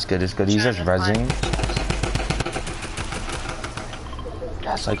 It's good, it's good. He's just rezzing.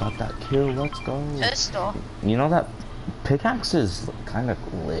 Yes, I got that kill, let's go. Pistol. You know that pickaxe is kind of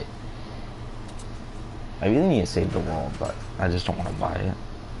lit. I really need to save the world, but I just don't want to buy it.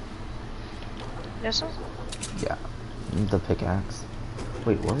 This one? Yeah, the pickaxe.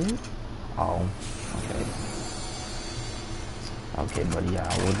 Wait, what? Oh, okay. Okay, buddy, yeah,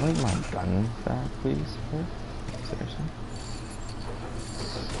 I would like my gun back, please. Seriously?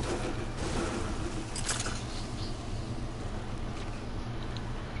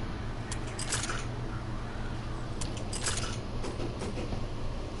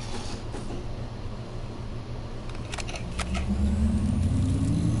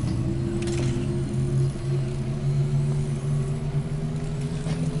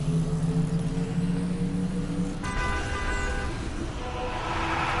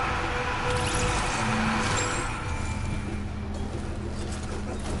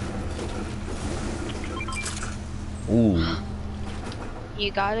 Ooh. You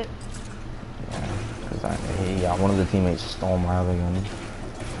got it? Yeah, cause one of the teammates stole my other gun.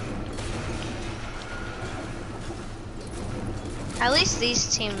 At least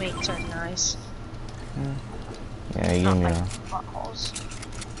these teammates are nice. Yeah, you Not gave me like a... buttholes.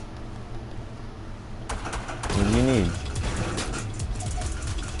 What do you need?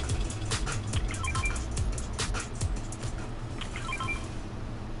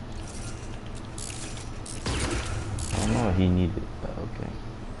 I don't know what he needed, but okay.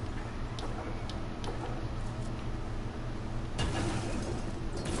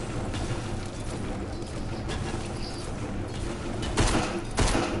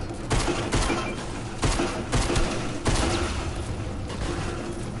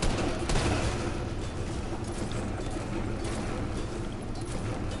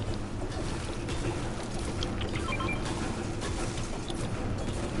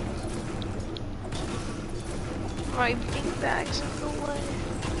 My big bag's in the way.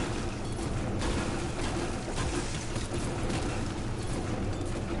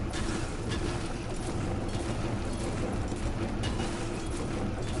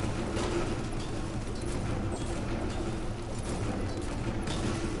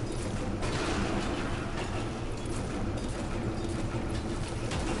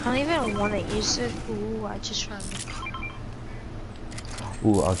 I don't even want to use it. Ooh, I just found it.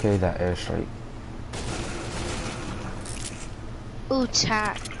 Ooh, I'll carry that airstrike. Ooh,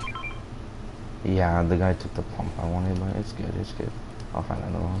 tack. Yeah, the guy took the pump I wanted, but it's good, it's good. I'll find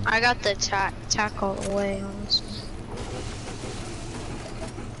another one. I got the tack all the way on this one.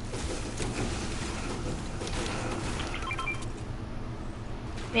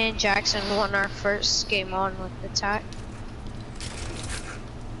 Me and Jackson won our first game on with the tack.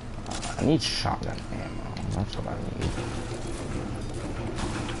 I need shotgun ammo. That's what I need.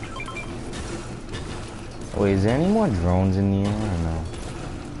 Wait, is there any more drones in the air or no?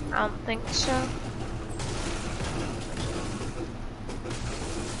 I don't think so.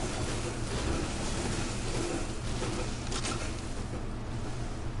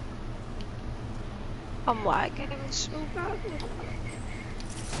 I'm lagging so badly.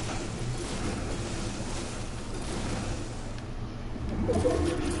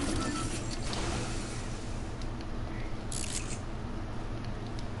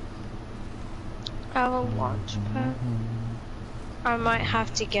 I have a launch pad. I might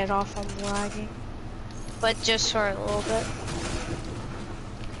have to get off, I'm lagging. But just for a little bit.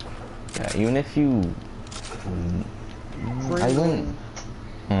 Yeah, even if you... I wouldn't...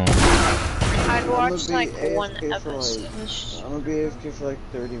 I'd watch like one AFK episode. I'm gonna be AFK for like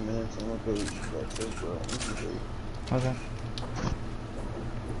 30 minutes. I'm gonna go eat breakfast, bro. Okay.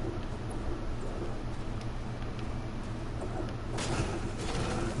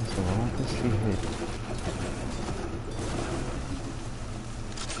 So I want this to be hit.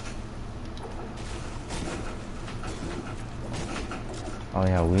 Oh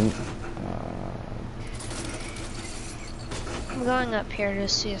yeah, I'm going up here to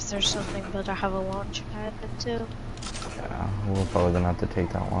see if there's something, but I have a launch pad too. Yeah, we're probably gonna have to take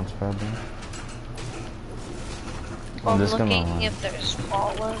that launch pad then. I'm just looking gonna... if there's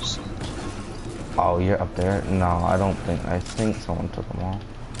wallows. Oh, you're up there? No, I don't think... I think someone took them all.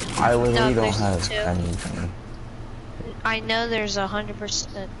 I literally don't have anything. I know there's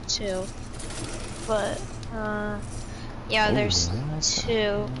 100% two, but yeah, there's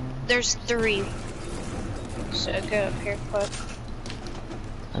two. There's three. So go up here quick.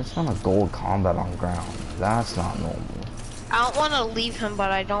 I just found a gold combat on ground. That's not normal. I don't want to leave him,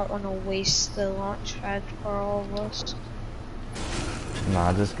 but I don't want to waste the launch pad for all of us.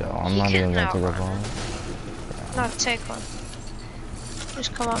 Nah, just go. I'm He not can even gonna take a outrun bomb. it. No, take one.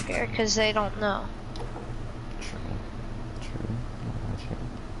 Just come up here, because they don't know. True. True. Yeah, true.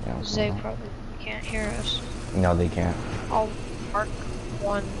 Yeah, 'Cause they well, probably can't hear us. no, they can't. I'll mark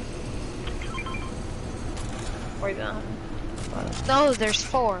one for them. No, there's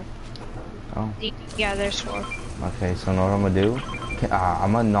 4. Oh. Yeah, there's 4. Okay, so know what I'm gonna do?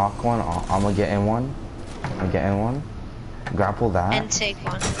 I'm gonna knock one. I'm gonna get in one. I'm getting one. Grapple that. And take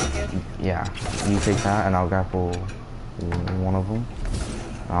one. Yeah, you take that, and I'll grapple one of them.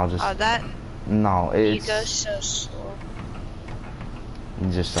 I'll just. Oh, that. No, You it's. go so slow.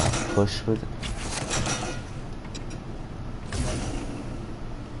 You just push with it.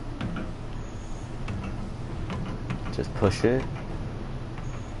 Just push it,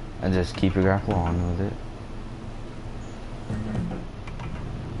 and just keep your grapple on with it.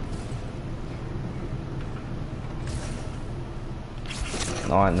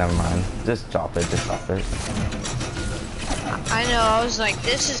 No, never mind. Just drop it. Just drop it. I know. I was like,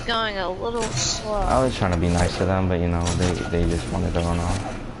 this is going a little slow. I was trying to be nice to them, but you know, they just wanted to run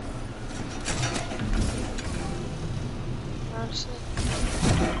off. Honestly.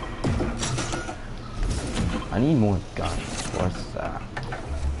 I need more guns. What's that?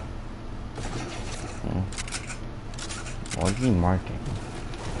 What is he marking?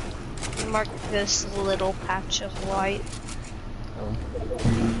 Mark this little patch of white.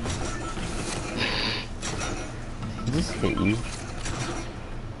 Did he just hit you?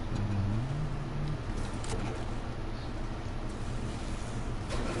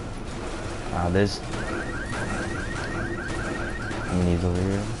 There's minis over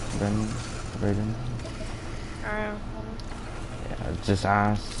here, Brayden. Alright. Yeah, just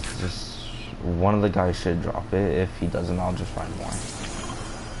ask. Just one of the guys should drop it. If he doesn't, I'll just find more.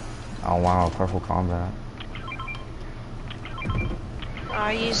 Oh wow, purple combat.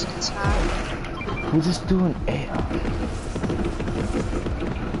 I use attack. We're just doing A.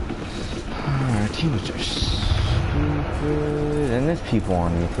 Our teams are stupid. And there's people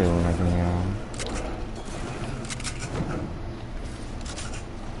on me too, like, you know.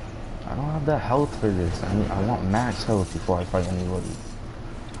 I don't have the health for this. I want max health before I fight anybody.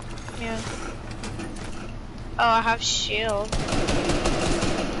 Yeah. Oh, I have shield.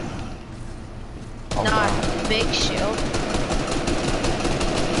 Oh, Not wow. big shield.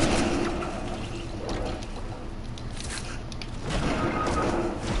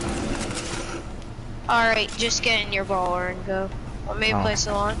 Alright, just get in your baller and go. Want me to Oh. place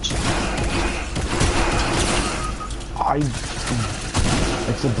the launch?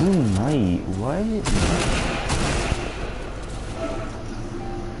 It's a blue knight. What?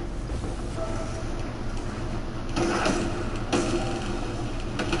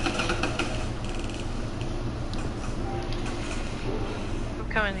 I'm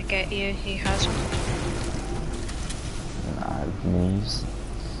coming to get you. He has one. Minis.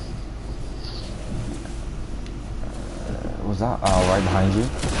 Was that right behind you?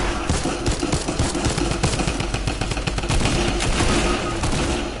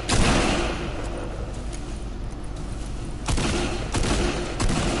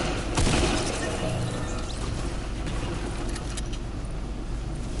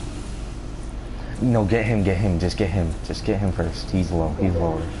 No, get him, just get him first. He's low, he's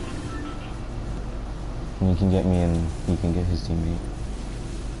lower. And you can get me and you can get his teammate.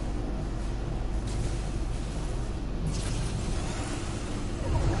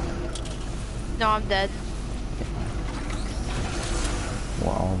 No, I'm dead.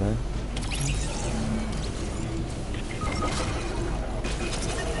 We're all dead.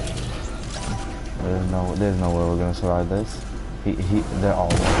 There's no way we're gonna survive this. They're all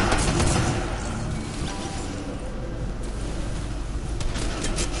low.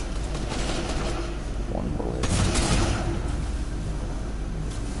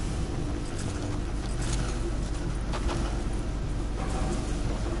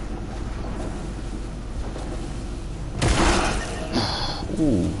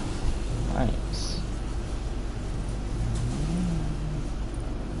 Ooh, nice.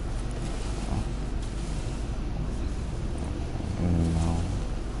 No,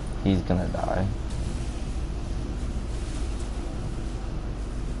 he's gonna die.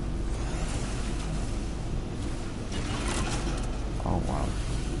 Oh wow,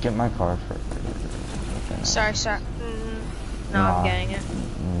 get my car first. Okay, Sorry. No, I'm getting it.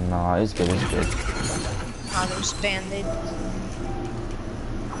 Nah, it's good, it's good. Oh, there's Band-Aid.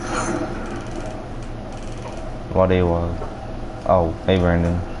 What it was? Oh, hey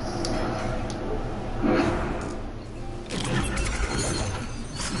Brandon.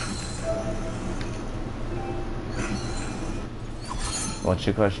 What's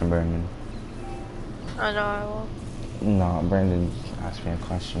your question, Brandon? I know I will. No, Brandon asked me a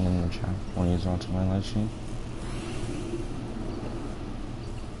question in the chat when he was watching my live stream.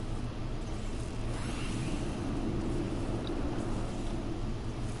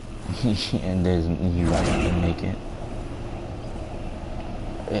 And you guys can make it.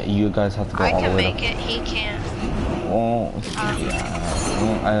 You guys have to go I all the can way make it, he can't. Well, yeah,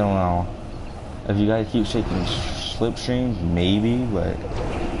 well, I don't know. If you guys keep shaking slipstream, maybe, but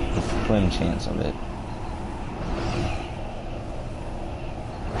a slim chance of it.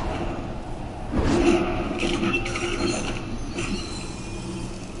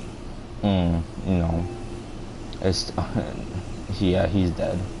 No. It's, yeah, he's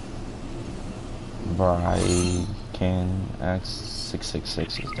dead. Brian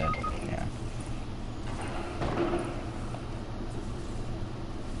X666 is dead, yeah.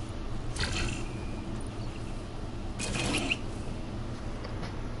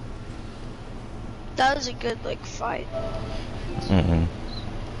 That was a good, like, fight.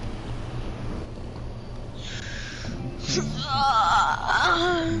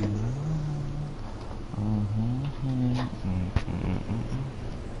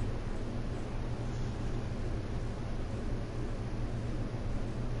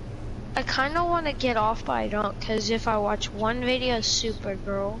 I kind of want to get off, but I don't, because if I watch one video of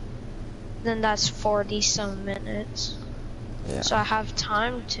Supergirl, then that's 40-some minutes. Yeah. So I have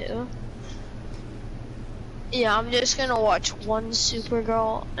time to. Yeah, I'm just gonna watch one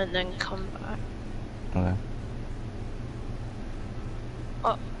Supergirl and then come back. Okay.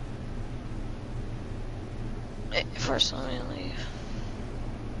 Oh. Wait, first let me leave.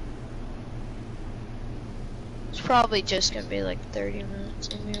 It's probably just gonna be like 30 minutes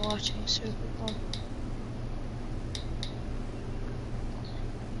of me watching Supergirl.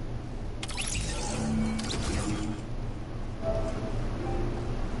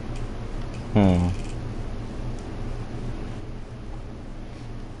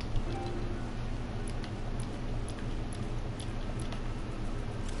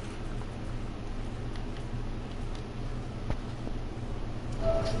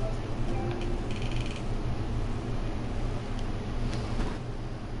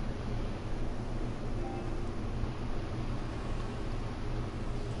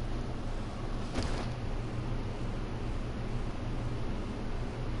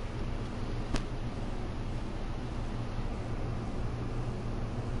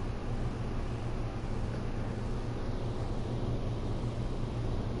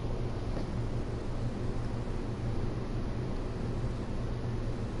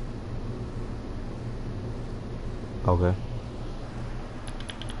 Okay.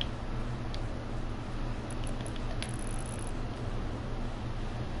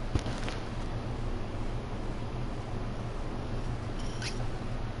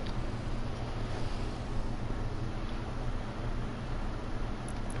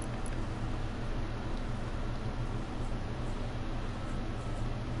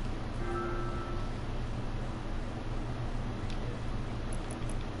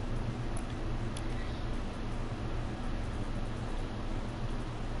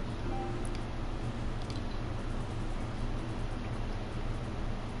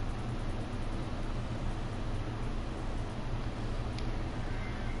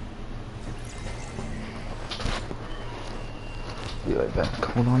 Be right back.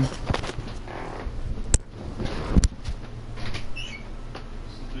 Hold on. This is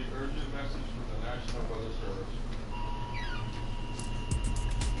the urgent message from the National Weather Service.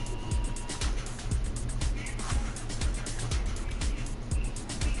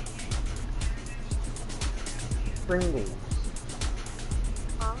 Pringles.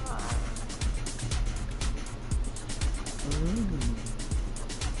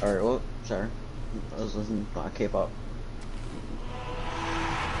 Alright, well, sorry. I was listening to K-pop.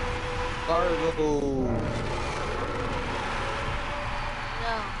 Cargo!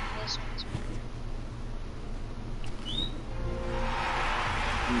 No, this one's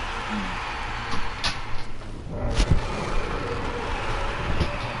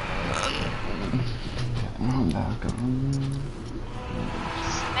I'm back on.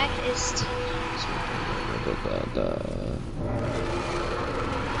 Mech is 10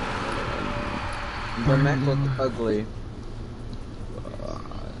 The mech looked ugly.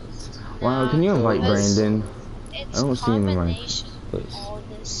 Wow, can you invite Brandon? It's I don't see him in my combination place. of all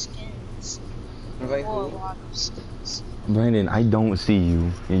the skins. Invite Or a who? lot of skins. Brandon, I don't see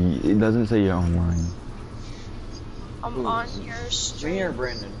you. It doesn't say you're online. I'm Who? on your stream. Me or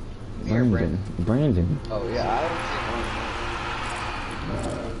Brandon? Me or Brandon. Brandon. Oh yeah, I don't see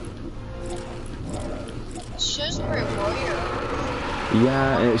him. It shows Gray Warrior.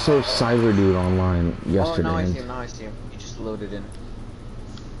 Yeah, and it shows Cyber Dude online Oh, yesterday. now I see and- him, now I see him. He just loaded in.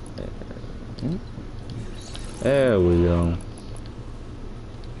 There we go.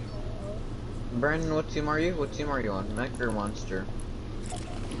 Brandon, what team are you? What team are you on? Mech or Monster?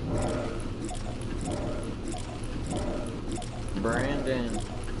 Brandon.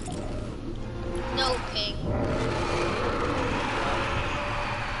 No ping.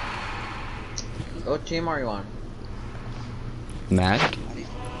 What team are you on? Mac?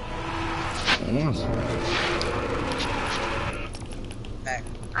 Awesome.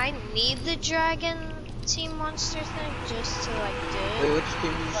 I need the dragon team monster thing just to like do Wait, it. which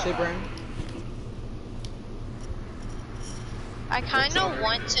team did you say, Brandon? I kind of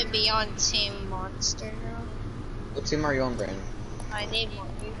want to be on team monster now. What team are you on, Brandon? I need more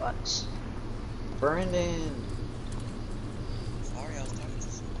V-Bucks. Brandon. Sorry, I was talking to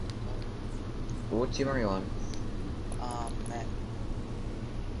someone. What team are you on? Matt.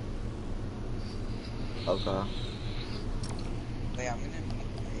 Okay. Wait, I'm gonna.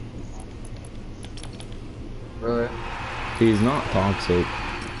 Really? He's not toxic.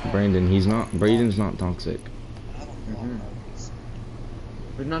 Brandon, he's not. Braden's not toxic. I don't know. Mhm.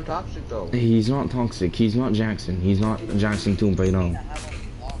 He's not toxic though. He's not toxic. He's not Jackson. He's not Jackson Toombrado.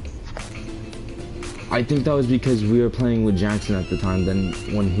 I think that was because we were playing with Jackson at the time. Then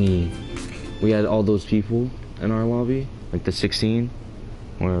when we had all those people in our lobby, like the 16.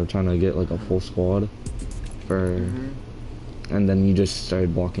 We were trying to get like a full squad for, and then you just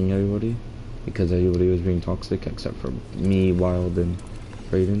started blocking everybody because everybody was being toxic except for me, Wild, and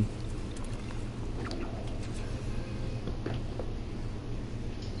Braden.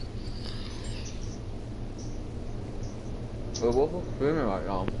 Wait, what was streaming right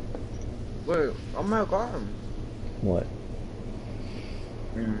now? Wait, oh my god. What?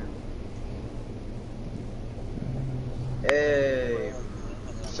 Hey.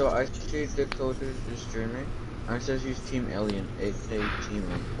 So I see the code is streaming. And it says use Team Alien, aka Team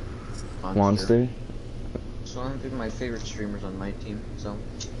Monster? So I'm picking my favorite streamers on my team. So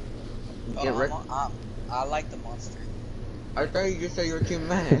Oh, get ready. I like the monster. I thought you just said you were Team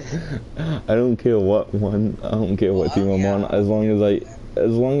Man. I don't care what one. I don't care what team I'm on. As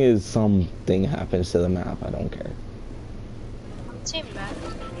long as something happens to the map, I don't care. I'm team Matt.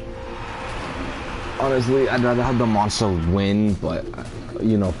 Honestly, I'd rather have the monster win, but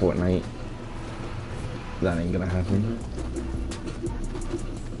you know, Fortnite. That ain't gonna happen.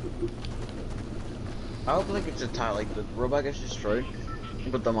 I hope like it's a tie, like the robot gets destroyed,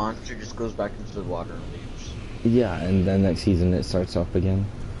 but the monster just goes back into the water and leaves. Yeah, and then next season it starts up again.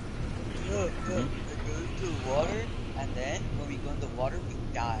 Look, we go into the water, and then when we go in the water, we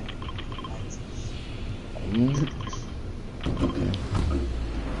die. Okay.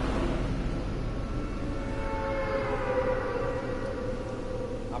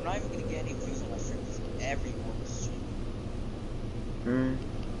 I'm not even gonna get any views on my stream because everyone's streaming.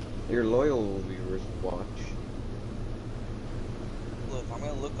 Your loyal viewers watch. Look, I'm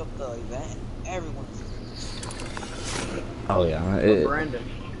gonna look up the event. Everyone's streaming. Oh yeah. But Brandon,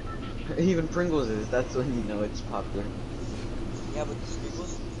 even Pringles is. That's when you know it's popular. Yeah, but the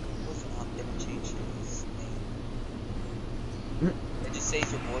Squiggles didn't change his name. It just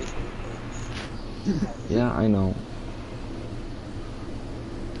says your voice when it goes. Yeah, I know.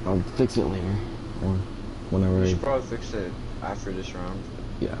 I'll fix it later, or whenever. We should probably fix it after this round.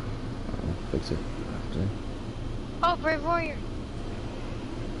 Yeah, I'll fix it after. Oh, Brave Warrior.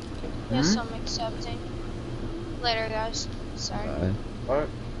 Yes, I'm accepting. Later, guys. Sorry. Bye. What?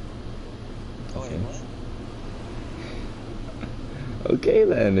 Oh, wait, Okay. what? Okay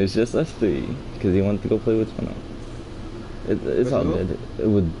then, it's just us three, because he wanted to go play with someone else. It's With all who? good.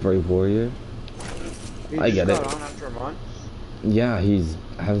 With Brave Warrior. He I just get it. got on after a month. Yeah, he's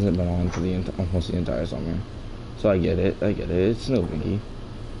hasn't been on for almost the entire summer. So I get it. It's no biggie.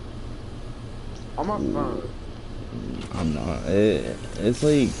 I'm on phone. I'm not. It's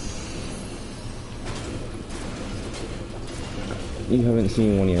like you haven't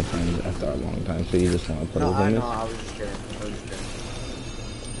seen one of your friends after a long time, so you just want to play No, with I them. know. I was just kidding.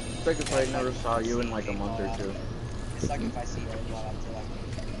 It's like if I never saw you in like a month or two. It's like if I see everyone after like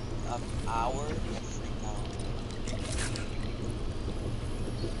an hour, I freak out.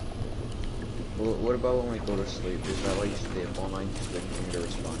 Well, what about when we go to sleep? Is that why you stay up all night just waiting for me to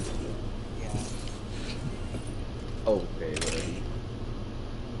respond? Yeah. Okay, buddy.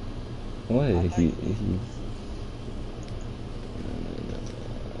 What? He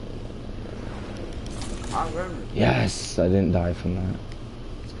I remember. Yes, I didn't die from that.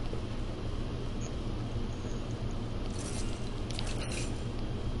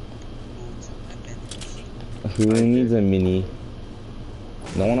 Who needs a mini?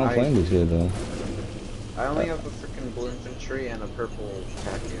 No one on Flanders here though. I only have a freaking blue infantry and a purple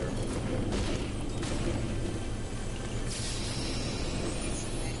tactier.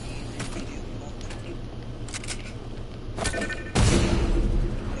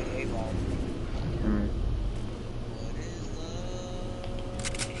 Hey, Bob. Mm. What is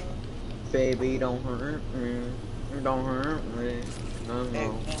love? Baby, don't hurt me. Don't hurt me. No, Hey,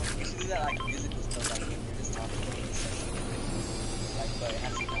 no. we should do that like musical stuff, like when you're just talking about this session. Like, but it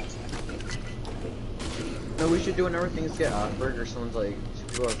has to bounce back. No, we should do whenever things get awkward or someone's like, two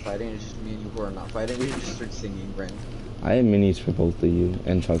people are fighting, it's just me and you who are not fighting, we should just start singing, Brent. I have minis for both of you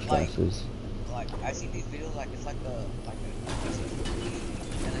and truck Like- classes. Like, I see these videos, like, it's like a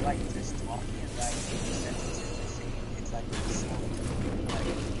and they're like just talking and like the sentences they're saying, it's like a song.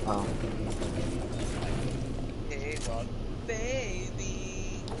 Like, hey, Bob,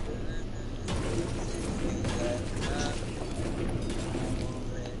 baby.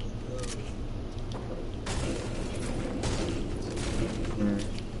 Mm.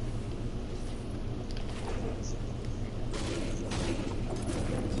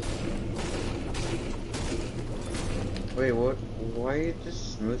 Wait, what? Why does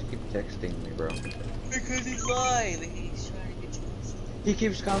Smooth keep texting me, bro? Because he's lying. He's trying to get you. He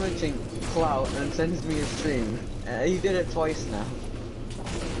keeps commenting clout and sends me a stream. He did it twice now.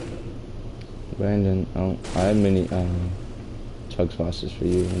 Brandon, I have mini truck classes for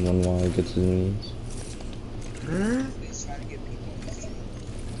you and one while he gets his minis. He's trying to get people.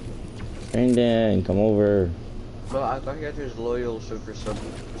 Brandon, come over. But I thought he had his loyal super subs.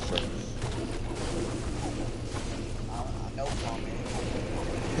 No comment.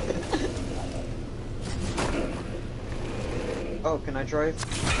 Oh, can I drive?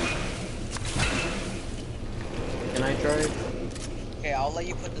 Can I drive? Okay, I'll let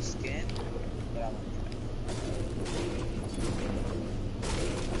you put the skin, but I won't try.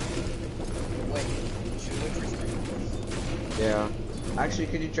 Wait, should we wait for skin? Yeah. Actually,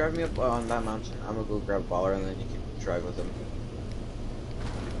 could you drive me up on that mountain? I'm gonna go grab Baller and then you can drive with him.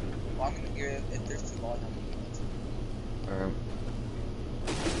 Well, I'm gonna gear if there's two balls, I'm gonna Um,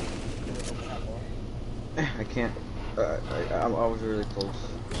 open that door. I can't. I was really close.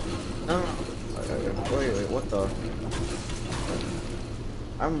 No, no. Wait, what the?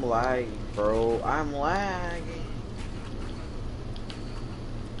 I'm lagging, bro. I'm lagging.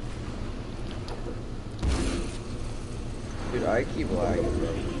 Dude, I keep lagging,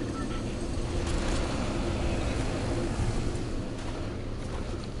 bro.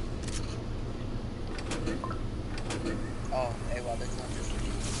 Oh, hey, well, there's one just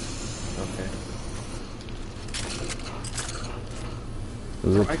Okay.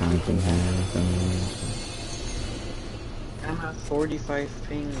 There's a I tank in here. I'm at 45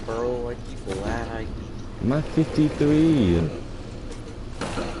 ping, bro. I keep lagging. I'm at 53.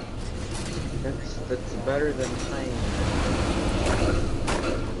 That's better than time.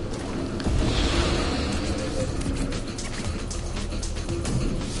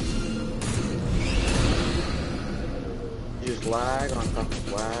 You just lag on top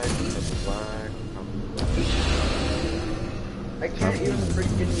of lag on top of lag on top of lag. I can't even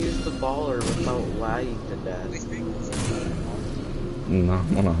freaking use the baller without lagging to death. Wait, speak. Nah,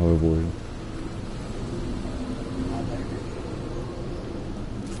 I'm on a hoverboard.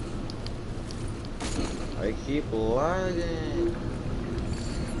 I keep lagging.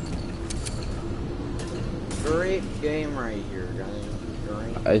 Great game right here, guys.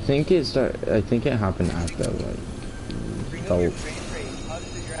 Great. I think it happened after like Bring up the your frame rate. How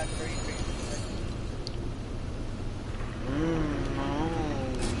does it you're at 30 frames per second? No.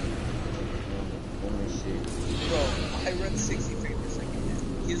 Let me see. Bro, I run 60 frames per second.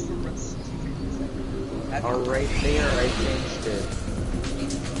 His will run 60 frames per second. Have you- Oh, right there, I changed it.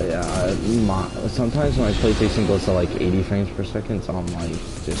 yeah. Sometimes my PlayStation goes to like 80 frames per second, so I'm like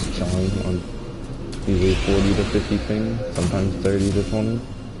just chilling on usually 40 to 50 frames, sometimes 30 to 20.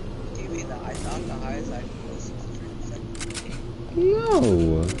 TV, I thought the highest I could go 60 frames per second. No.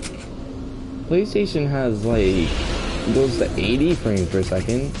 PlayStation has like goes to 80 frames per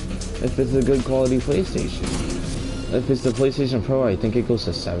second if it's a good quality PlayStation. If it's the PlayStation Pro, I think it goes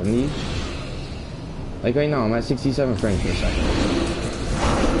to 70. Like right now, I'm at 67 frames per second.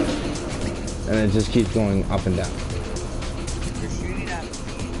 And it just keeps going up and down. You're shooting at me.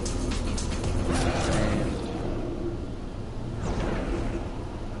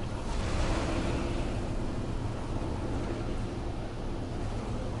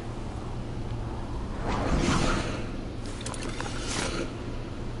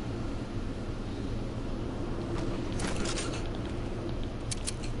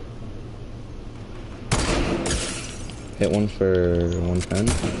 hit one for 110.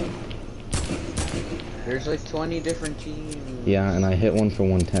 There's like 20 different teams. Yeah, and I hit one for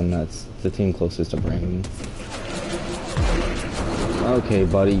 110. That's the team closest to Brandon. Okay,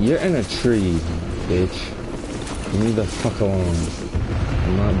 buddy, you're in a tree, bitch. Leave the fuck alone.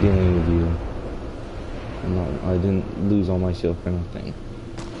 I'm not dealing with you. I didn't lose all my shield for nothing.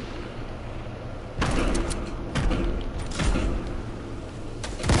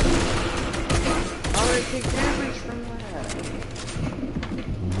 How did I take damage from that?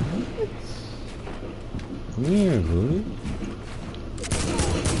 Come here, buddy.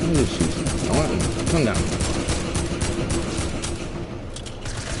 Let me just shoot you. I want you. Come down.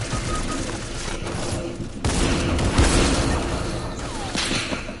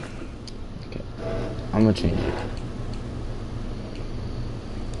 Okay. I'm gonna change it.